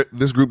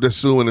 This group that's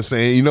suing and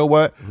saying, you know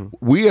what?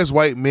 We as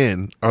white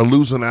men are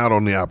losing out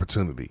on the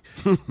opportunity.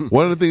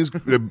 One of the things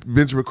that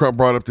Benjamin Crump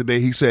brought up today,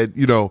 he said,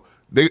 they're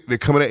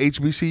coming to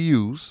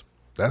HBCUs.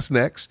 That's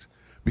next.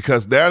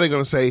 Because there they're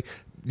going to say,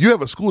 you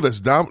have a school that's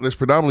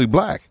predominantly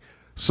black.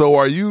 So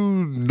are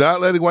you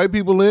not letting white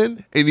people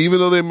in? And even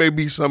though there may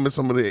be some of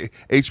the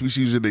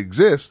HBCUs that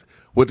exist,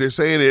 what they're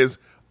saying is,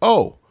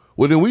 oh,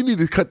 well, then we need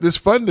to cut this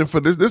funding for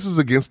this. This is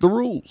against the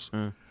rules.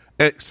 And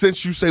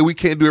since you say we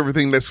can't do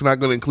everything, that's not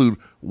going to include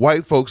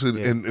white folks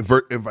and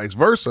vice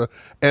versa.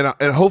 And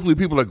hopefully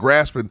people are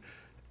grasping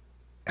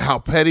how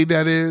petty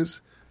that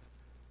is.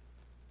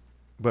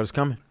 But it's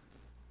coming.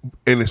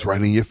 And it's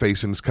right in your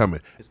face, and it's coming.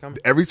 It's coming.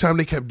 Every time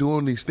they kept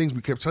doing these things, we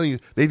kept telling you,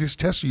 they just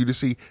test you to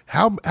see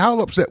how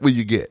upset will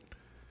you get.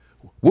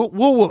 What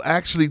will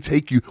actually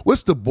take you?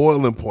 What's the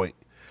boiling point?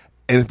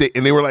 And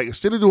they were like,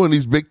 instead of doing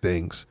these big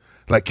things,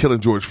 like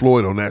killing George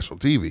Floyd on national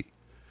TV,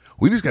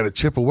 we just got to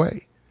chip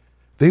away.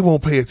 They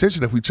won't pay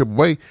attention if we chip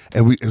away.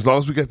 And as long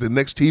as we got the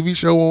next TV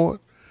show on,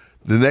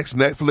 the next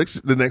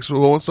Netflix, the next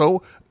so and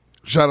so,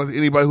 shout out to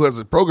anybody who has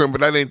a program,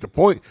 but that ain't the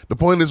point. The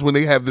point is when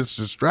they have this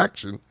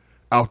distraction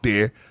out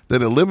there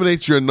that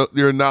eliminates your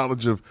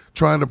knowledge of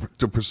trying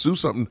to pursue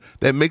something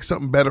that makes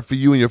something better for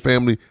you and your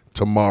family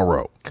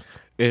tomorrow.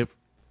 If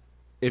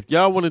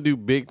y'all want to do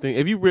big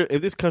things,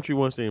 if this country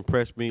wants to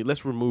impress me,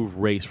 let's remove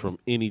race from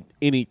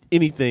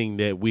anything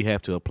that we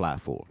have to apply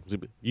for.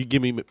 You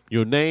give me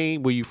your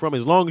name, where you from,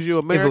 as long as you're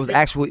American. If it was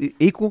actually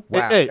equal,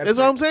 wow. Hey, that's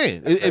what I'm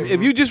saying.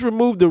 If you just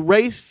remove the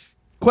race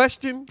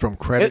question from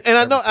credit,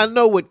 and I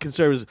know what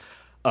conservatives.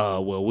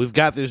 Well, we've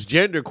got this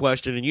gender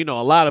question, and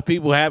a lot of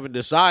people haven't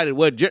decided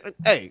what.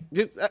 Hey,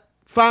 just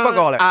fine. Fuck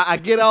all that. I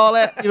get all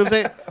that. You know what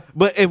I'm saying?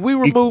 But if we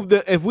remove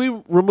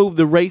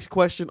the race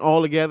question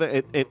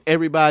altogether, and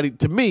everybody,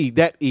 to me,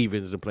 that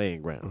evens the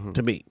playing ground.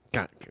 To me,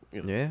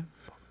 Yeah.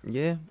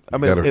 I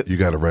mean, you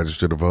got to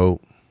register to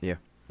vote. Yeah.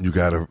 You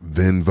got to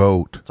then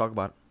vote. Talk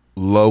about it.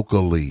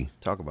 Locally.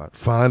 Talk about it.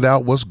 Find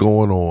out what's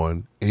going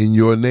on in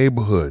your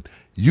neighborhood.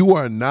 You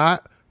are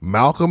not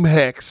Malcolm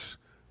X.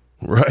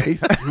 Right,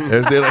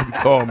 as they like to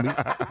call me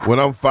when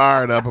I'm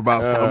fired up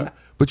about something.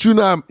 But you're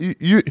not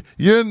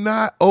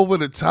over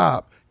the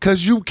top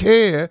because you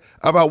care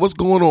about what's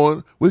going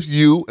on with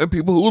you and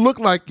people who look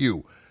like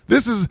you.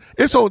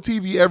 It's on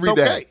TV every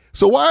day.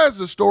 So why is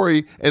the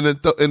story and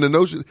the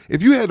notion?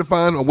 If you had to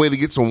find a way to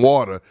get some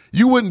water,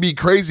 you wouldn't be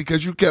crazy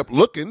because you kept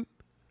looking.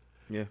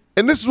 Yeah,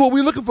 and this is what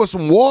we're looking for: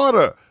 some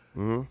water.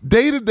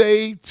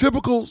 Day-to-day,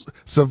 typical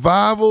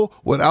survival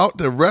without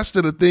the rest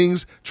of the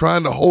things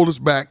trying to hold us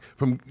back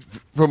from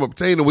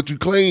obtaining what you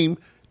claim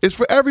is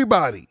for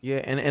everybody.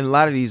 Yeah, and a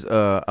lot of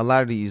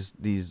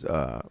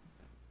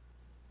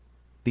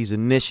these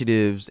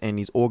initiatives and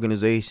these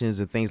organizations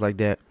and things like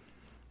that,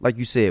 like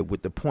you said,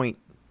 with the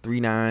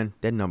 0.39,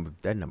 that number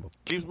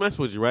keeps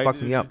messing with you, right?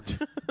 Fucks me up.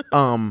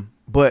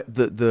 But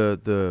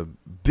the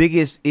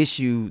biggest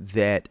issue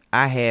that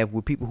I have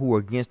with people who are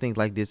against things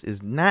like this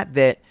is not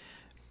that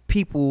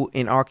people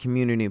in our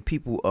community and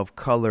people of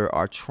color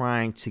are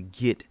trying to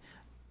get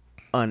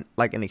an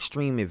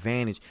extreme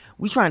advantage.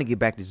 We trying to get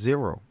back to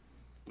zero.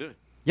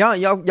 Yeah.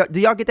 Y'all, do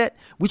y'all get that?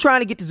 We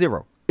trying to get to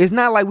zero. It's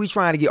not like we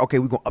trying to get, okay,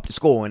 we're going to up the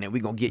score and then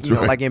we're going to get,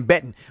 like in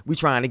betting, we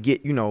trying to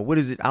get, what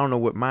is it? I don't know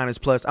what minus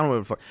plus. I don't know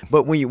what the fuck.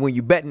 But when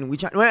you betting, we're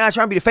not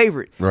trying to be the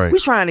favorite. Right. We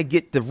trying to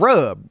get the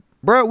rub.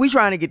 Bro, we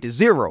trying to get to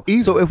zero.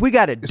 Even. So if we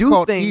got to It's do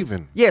called things,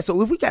 even. yeah.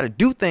 So if we got to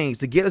do things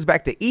to get us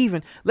back to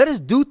even, let us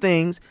do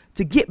things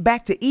to get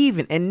back to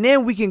even, and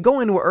then we can go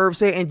into what Irv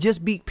said and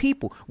just be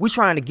people. We're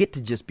trying to get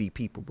to just be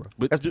people, bro.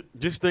 But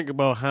just think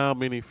about how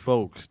many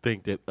folks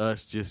think that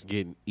us just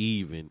getting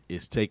even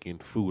is taking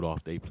food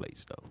off their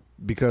plates, though.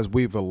 Because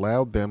we've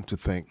allowed them to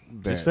think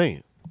that Just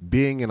saying.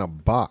 being in a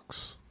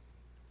box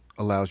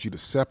allows you to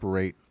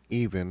separate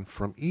even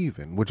from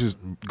even, which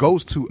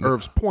goes to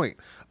Irv's point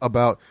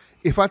about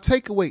if I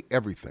take away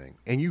everything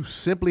and you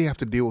simply have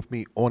to deal with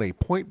me on a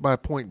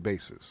point-by-point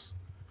basis,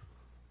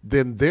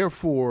 then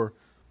therefore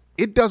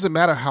it doesn't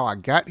matter how I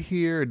got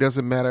here. It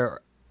doesn't matter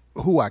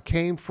who I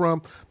came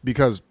from,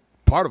 because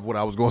part of what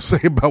I was going to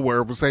say about what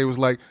Irv was saying was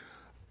like,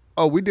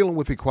 oh, we're dealing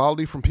with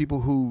equality from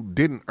people who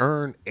didn't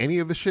earn any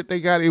of the shit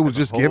they got. It was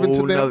just given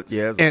to them,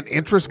 and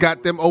interest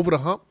got them over the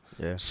hump.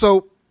 Yeah.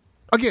 So,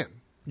 again,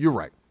 you're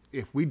right.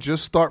 If we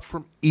just start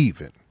from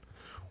even,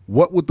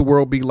 what would the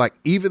world be like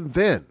even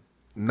then?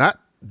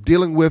 Not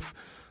dealing with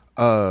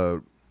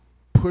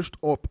pushed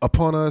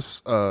upon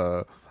us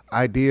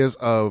ideas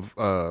of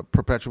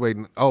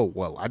perpetuating, oh,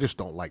 well, I just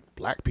don't like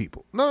black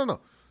people. No.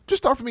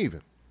 Just start from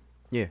even.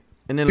 Yeah,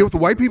 and then Deal with the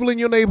white people in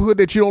your neighborhood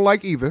that you don't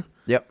like either.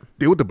 Yep.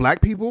 Deal with the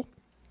black people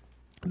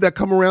that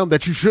come around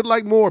that you should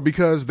like more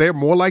because they're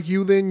more like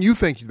you than you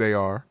think they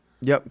are.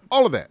 Yep.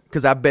 All of that.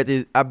 Because I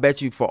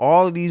bet you for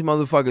all of these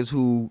motherfuckers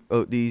who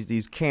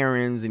these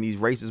Karens and these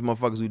racist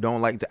motherfuckers who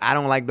don't like I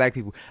don't like black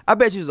people. I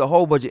bet you there's a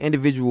whole bunch of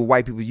individual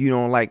white people you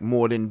don't like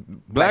more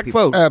than black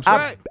people. folks.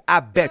 Absolutely. I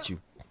bet you.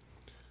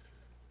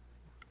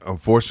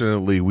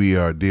 Unfortunately, we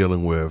are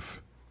dealing with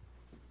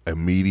a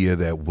media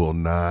that will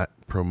not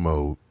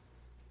promote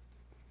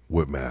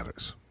what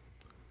matters.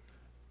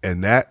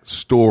 And that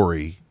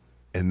story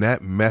and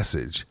that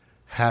message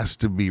has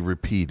to be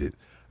repeated.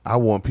 I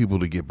want people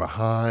to get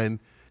behind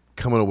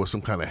coming up with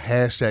some kind of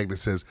hashtag that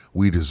says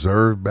we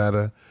deserve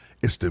better.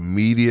 It's the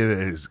media that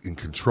is in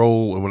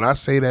control. And when I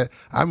say that,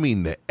 I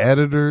mean the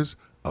editors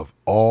of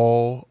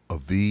all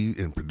of these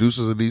and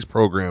producers of these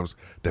programs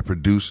that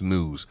produce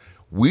news.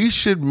 We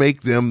should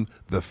make them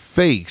the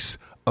face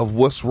of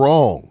what's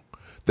wrong.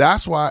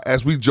 That's why,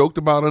 as we joked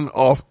about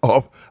off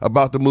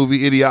about the movie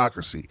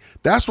Idiocracy,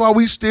 that's why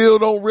we still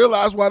don't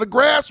realize why the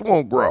grass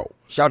won't grow.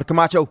 Shout out to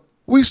Camacho.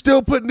 We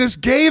still putting this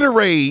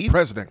Gatorade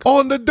President.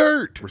 on the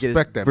dirt.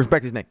 Respect that.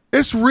 Respect his name.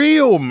 It's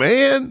real,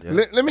 man.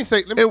 Yeah. Let me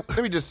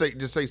just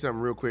say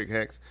something real quick,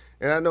 Hex.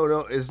 And I know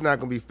it's not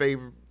going to be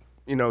favored,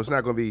 it's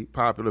not going to be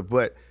popular,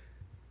 but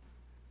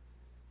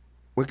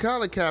when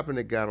Colin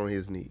Kaepernick got on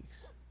his knees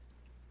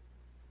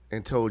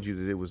and told you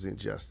that it was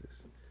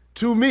injustice,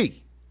 to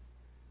me,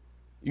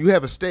 you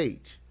have a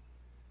stage.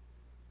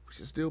 We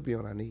should still be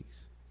on our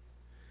knees.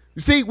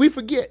 You see, we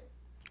forget.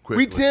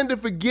 Quickly. We tend to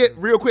forget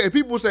real quick. And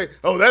people say,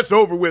 oh, that's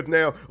over with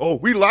now. Oh,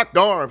 we locked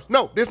arms.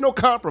 No, there's no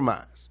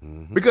compromise.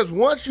 Mm-hmm. Because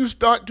once you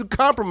start to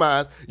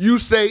compromise, you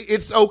say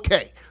it's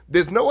okay.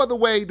 There's no other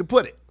way to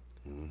put it.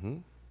 Mm-hmm.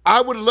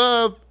 I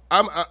love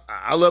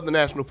the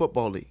National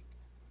Football League,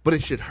 but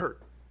it should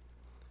hurt.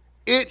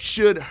 It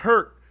should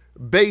hurt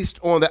based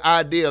on the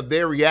idea of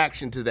their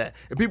reaction to that.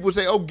 And people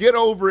say, oh, get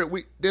over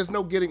it. There's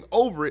no getting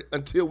over it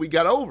until we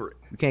got over it.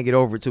 We can't get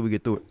over it until we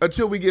get through it.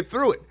 Until we get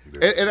through it.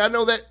 Yeah. And I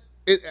know that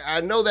I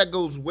know that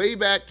goes way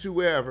back to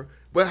wherever,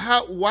 but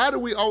why do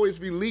we always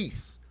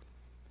release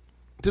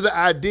to the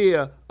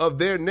idea of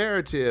their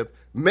narrative,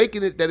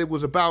 making it that it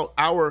was about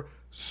our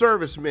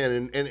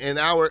servicemen and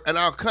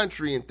our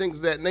country and things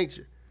of that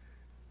nature?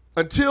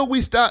 Until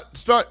we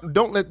start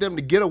don't let them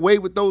to get away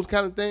with those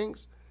kind of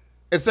things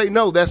and say,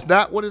 no, that's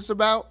not what it's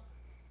about,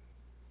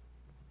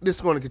 this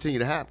is going to continue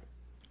to happen.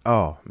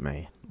 Oh,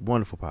 man.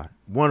 Wonderful pod.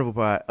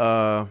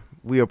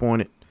 We up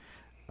on it.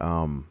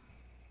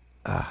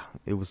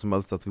 It was some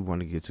other stuff we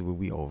wanted to get to, but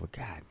we over.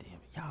 God damn it.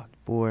 Y'all,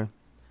 boy,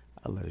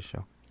 I love the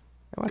show.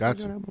 Got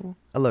you.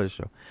 I love the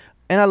show.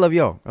 And I love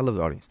y'all. I love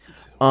the audience.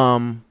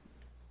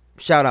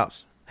 Shout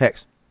outs.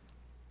 Hex.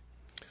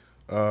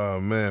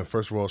 Man,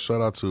 first of all,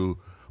 shout out to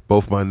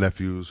both my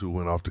nephews who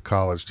went off to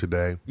college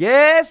today.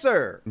 Yes,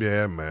 sir.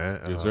 Yeah,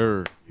 man. Yes,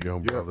 sir.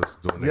 Young brothers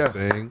doing their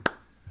thing.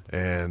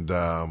 And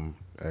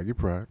Aggie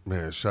Pride.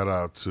 man, shout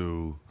out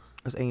to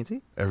That's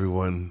A&T?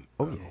 everyone.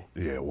 Oh, yeah.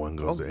 Yeah, one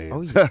goes to A&T.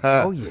 Oh, yeah.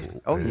 Oh, yeah.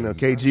 Oh, yeah.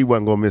 KG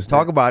wasn't going to miss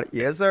Talk about it.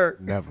 Yes, sir.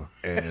 Never.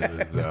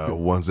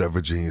 And one's at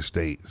Virginia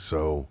State.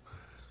 So,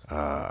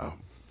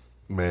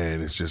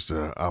 man, it's just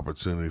an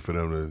opportunity for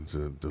them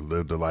to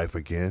live the life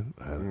again.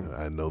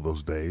 I know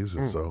those days.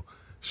 And so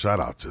shout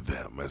out to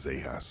them I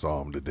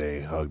saw them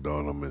today, hugged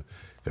on them, and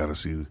got to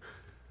see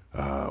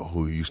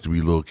who used to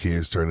be little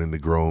kids turn into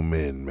grown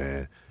men,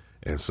 man.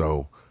 And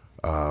so,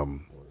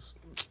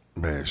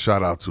 man,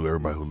 shout out to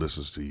everybody who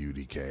listens to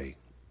UDK.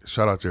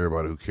 Shout out to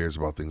everybody who cares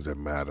about things that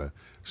matter.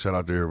 Shout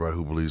out to everybody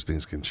who believes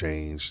things can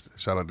change.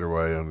 Shout out to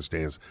everybody who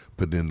understands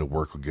putting in the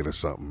work will get us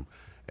something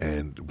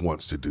and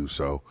wants to do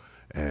so.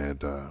 And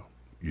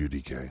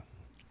UDK.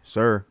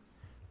 Sir.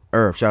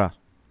 Irv, shout out.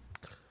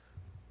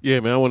 Yeah,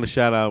 man, I want to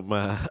shout out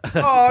my.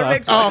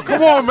 Oh,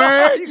 come on,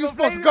 man. You're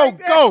supposed to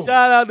go.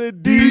 Shout out to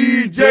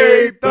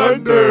DJ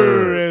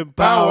Thunder and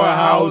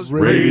Powerhouse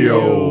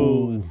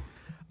Radio.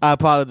 I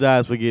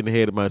apologize for getting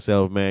ahead of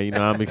myself, man. You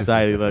know, I'm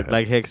excited.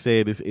 Like Hex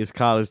said, it's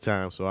college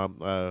time, so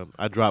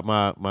I dropped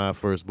my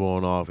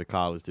firstborn off at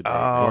college today.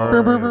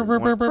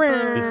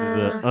 This is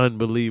an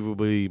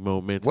unbelievably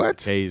momentous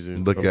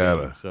occasion. Look at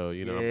her. So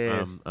you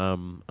know,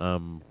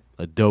 I'm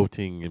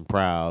adulting and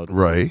proud.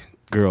 Right.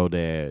 Girl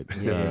dad.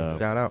 Yeah,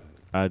 shout out.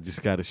 I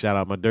just got to shout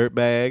out my dirt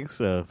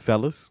bags,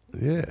 fellas.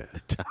 Yeah.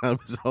 The time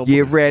is almost.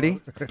 Get ready.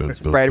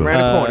 Right around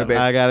the corner, baby.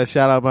 I got to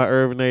shout out my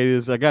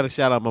Urbanators. I got to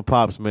shout out my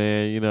pops,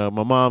 man. You know,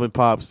 my mom and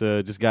pops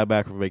just got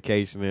back from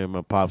vacation, and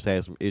my pops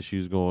had some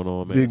issues going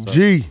on, man. Big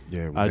G.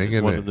 Yeah, I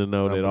just wanted to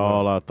know that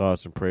all our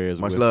thoughts and prayers.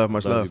 Much with love,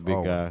 you,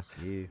 big guy.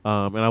 Yeah.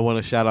 And I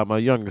want to shout out my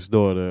youngest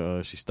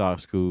daughter. She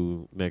starts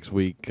school next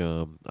week.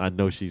 I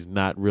know she's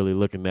not really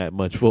looking that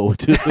much forward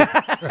to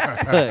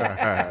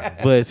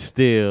it, but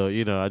still,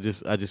 you know, I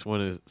just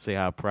want to say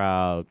how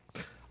proud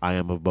I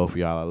am of both of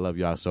y'all. I love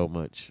y'all so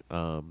much,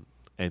 and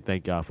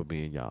thank y'all for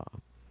being y'all.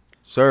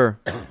 Sir,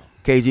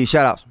 KG,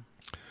 shout outs.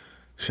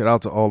 Shout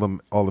out to all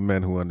the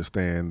men who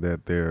understand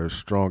that their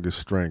strongest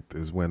strength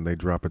is when they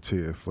drop a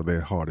tear for their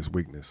hardest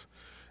weakness,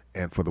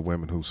 and for the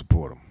women who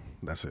support them.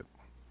 That's it.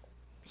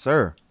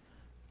 Sir,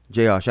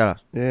 JR, shout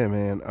outs. Yeah,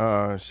 man.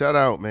 Shout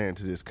out, man,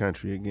 to this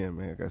country again,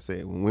 man. Like I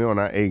said, when we're on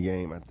our A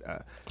game,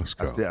 I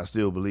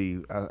still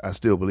believe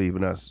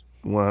in us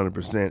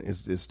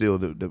 100%. It's still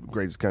the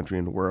greatest country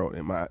in the world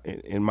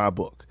in my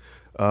book.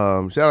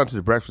 Shout out to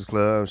the Breakfast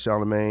Club,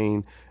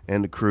 Charlamagne,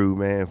 and the crew,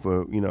 man,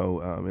 for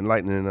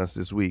enlightening us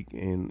this week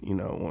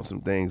and on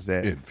some things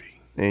that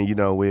Envy. And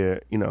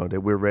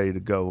that we're ready to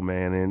go,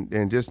 man.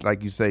 And just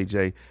like you say,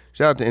 Jay,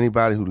 shout out to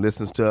anybody who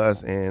listens to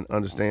us and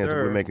understands that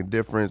we're making a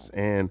difference.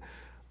 And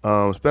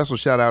special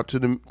shout out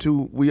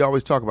to we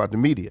always talk about the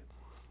media,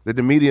 that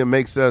the media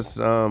makes us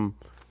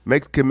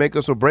can make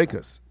us or break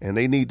us, and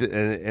they need to,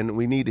 and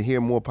we need to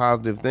hear more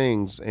positive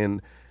things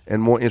and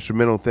more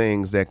instrumental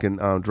things that can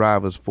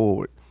drive us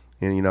forward,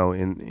 and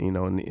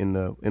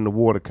in the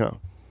war to come.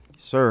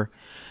 Sir,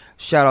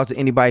 shout out to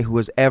anybody who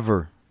has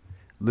ever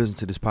listened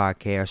to this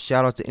podcast.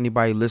 Shout out to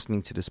anybody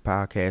listening to this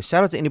podcast.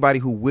 Shout out to anybody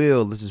who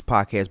will listen to this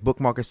podcast.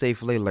 Bookmark it, save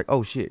for later. Like,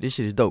 oh shit, this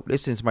shit is dope.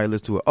 Let's send somebody to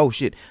listen to it. Oh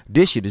shit,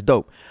 this shit is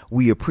dope.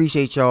 We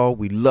appreciate y'all.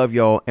 We love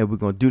y'all, and we're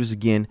gonna do this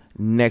again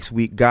next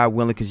week, God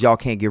willing, because y'all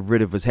can't get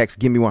rid of us. Hex,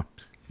 give me one.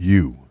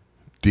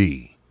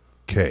 UDK.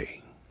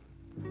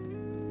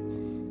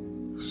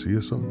 See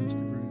us on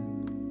Instagram.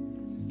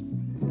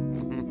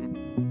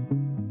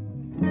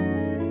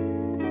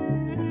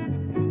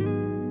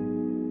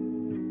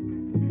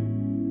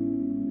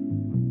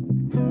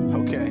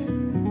 Okay.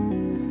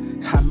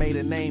 I made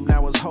a name,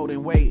 now was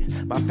holding weight.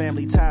 My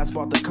family ties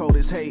brought the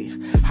coldest hate.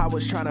 I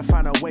was trying to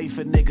find a way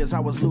for niggas.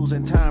 I was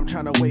losing time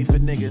trying to wait for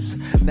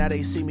niggas. Now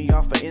they see me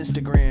off of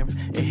Instagram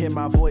and hear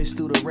my voice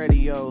through the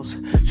radios.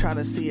 Trying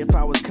to see if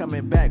I was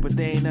coming back, but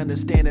they ain't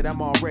understand that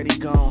I'm already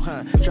gone,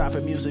 huh?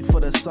 Dropping music for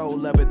the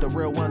soul of it. The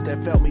real ones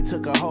that felt me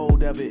took a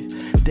hold of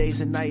it.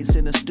 Days and nights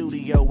in the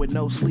studio with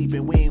no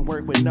sleeping. We ain't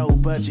work with no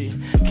budget.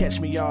 Catch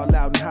me all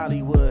out in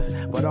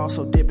Hollywood, but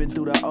also dipping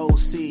through the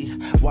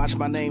OC. Watch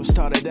my name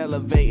started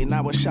elevating.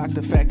 I was shocked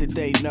the fact that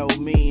they know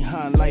me,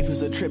 huh? Life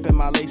is a trip and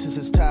my laces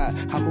is tied.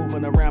 I'm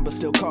moving around but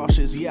still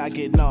cautious. Yeah, I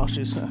get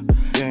nauseous, huh?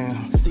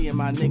 Damn. Seeing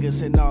my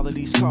niggas in all of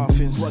these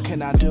coffins. What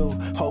can I do?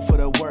 Hope for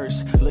the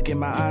worst. Look in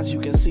my eyes, you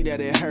can see that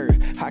it hurt.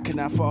 How can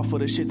I fall for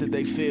the shit that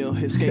they feel?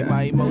 Escape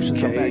my emotions,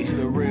 come back to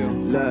the real.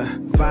 Look,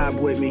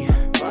 vibe with me.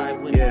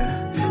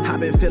 Yeah. I've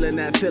been feeling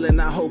that feeling,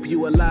 I hope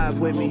you alive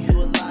with me.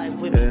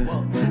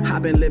 Yeah.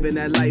 I've been living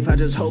that life, I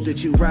just hope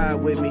that you ride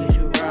with me.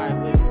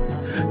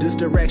 This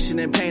direction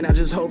and pain, I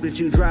just hope that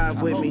you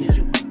drive with me.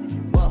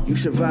 You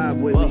should vibe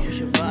with me.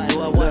 Do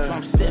I watch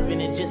I'm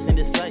stepping and just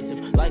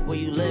indecisive? Like where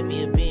you let me